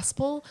hopeful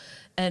gospel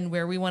and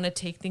where we want to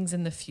take things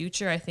in the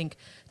future, I think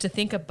to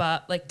think of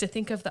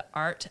the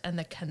art and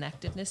the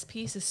connectedness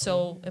piece is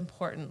so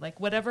important. Like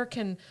whatever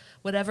can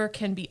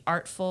be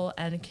artful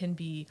and can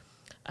be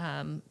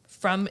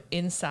from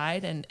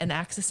inside and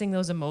accessing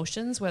those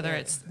emotions, whether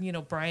it's, you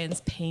know,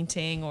 Brian's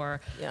painting or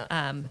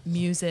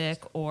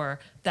music or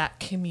that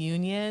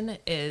communion,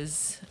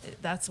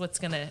 that's what's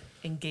going to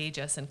engage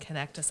us and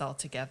connect us all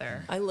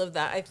together. I love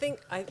that. I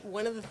think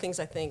one of the things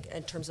I think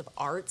in terms of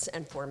arts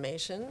and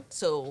formation,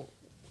 so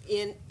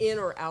in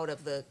or out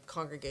of the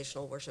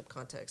congregational worship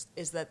context,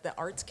 is that the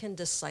arts can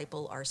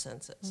disciple our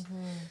senses.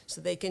 So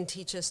they can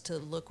teach us to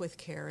look with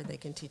care, they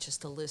can teach us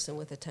to listen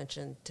with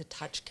attention, to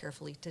touch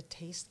carefully, to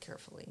taste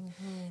carefully.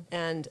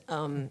 And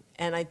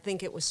I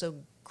think it was so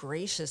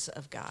gracious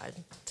of God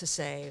to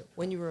say,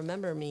 when you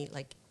remember me,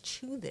 like,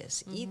 chew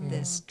this, eat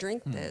this,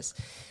 drink this.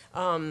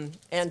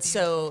 And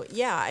so,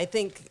 yeah, I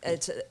think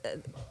it's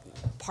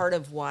part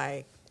of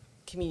why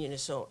communion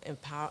is so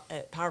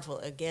powerful,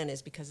 again,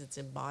 is because it's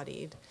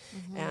embodied.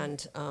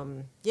 And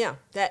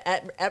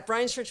that at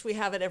Brian's Church we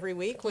have it every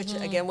week, which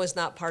again was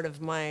not part of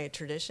my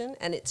tradition,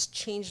 and it's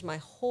changed my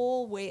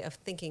whole way of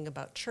thinking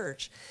about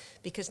church,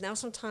 because now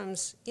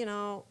sometimes, you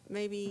know,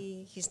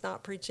 maybe he's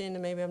not preaching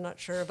and maybe I'm not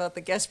sure about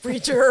the guest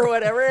preacher or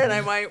whatever, and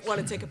I might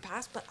want to take a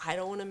pass, but I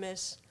don't want to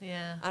miss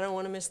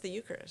the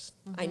Eucharist.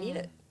 I need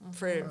it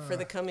for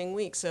the coming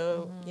week.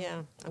 So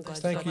I'm glad.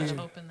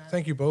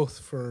 Thank you both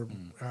for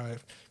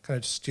kind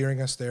of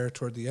steering us there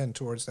toward the end,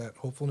 towards that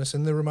hopefulness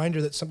and the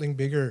reminder that something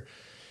bigger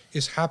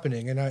is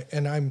happening.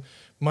 And I'm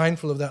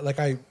mindful of that. Like,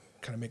 I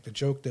kind of make the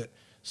joke that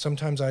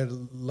sometimes I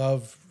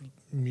love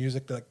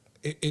music that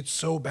it's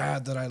so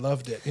bad that I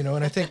loved it, you know.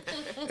 And I think,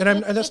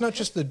 and that's not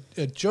just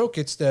a joke.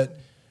 It's that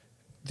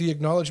the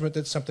acknowledgement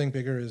that something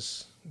bigger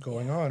is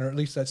going on, or at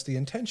least that's the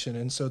intention.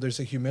 And so there's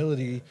a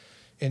humility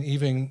in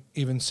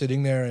even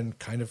sitting there and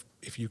kind of,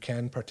 if you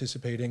can,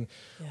 participating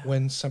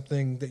when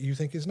something that you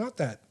think is not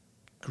that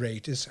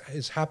great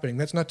is happening.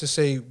 That's not to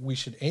say we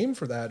should aim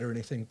for that or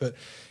anything,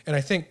 and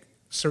I think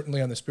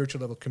certainly on the spiritual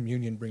level,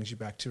 communion brings you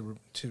back to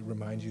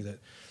remind you that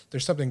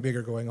there's something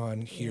bigger going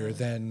on here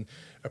than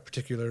a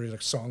particular,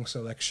 like, song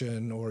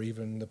selection or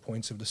even the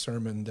points of the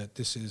sermon, that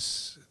this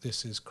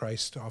is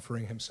Christ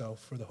offering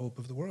himself for the hope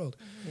of the world.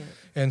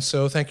 And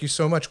so thank you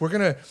so much. We're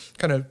going to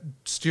kind of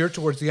steer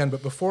towards the end,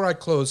 but before I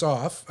close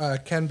off,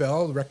 Ken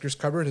Bell, the Rector's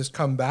Cupboard, has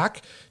come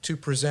back to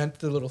present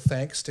the little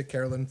thanks to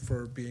Carolyn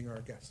for being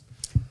our guest.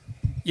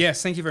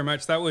 Yes, thank you very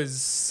much. That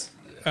was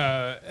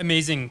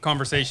amazing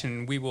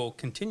conversation. We will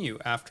continue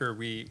after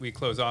we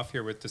close off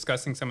here with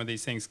discussing some of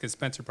these things, because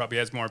Spencer probably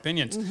has more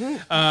opinions.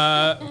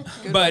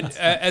 But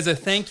as a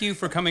thank you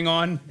for coming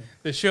on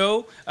the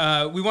show,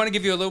 we want to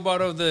give you a little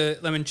bottle of the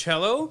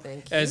limoncello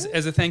as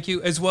a thank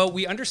you as well.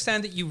 We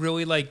understand that you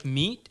really like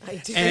meat. I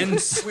do.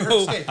 And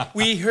so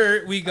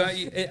we got,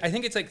 I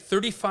think it's like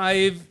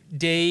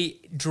 35-day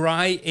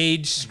dry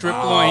aged strip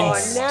loin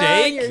steak.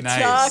 Now you're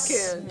Nice.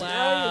 talking. Wow.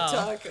 Now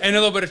you're talking. And a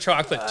little bit of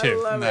chocolate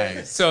too. I love Nice.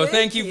 it. So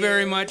thank you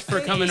very much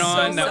for coming you so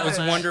on. That was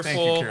much. wonderful.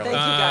 Thank you, Carol. Thank you,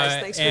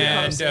 guys. Thanks for your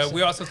And conversation.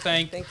 we also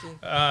thank Thank you.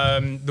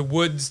 the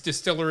Woods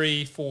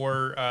Distillery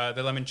for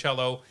the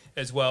limoncello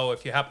as well.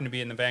 If you happen to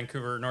be in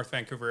the North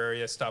Vancouver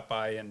area, stop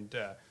by and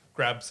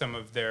grab some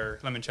of their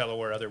limoncello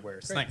or other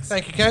wares. Thanks.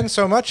 Thank you, Ken,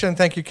 so much, and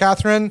thank you,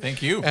 Catherine.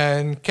 Thank you.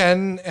 And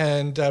Ken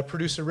and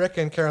producer Rick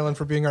and Carolyn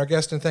for being our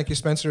guest, and thank you,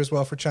 Spencer, as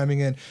well, for chiming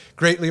in.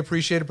 Greatly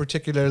appreciated,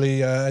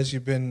 particularly as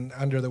you've been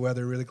under the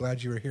weather. Really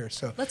glad you were here.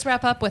 So Let's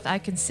wrap up with "I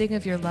Can Sing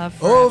of Your Love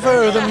Forever."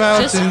 over the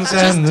mountains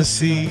and the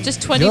sea,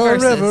 just 20 your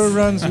verses. river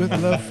runs with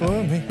love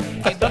for me.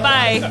 Okay,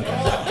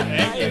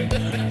 bye-bye.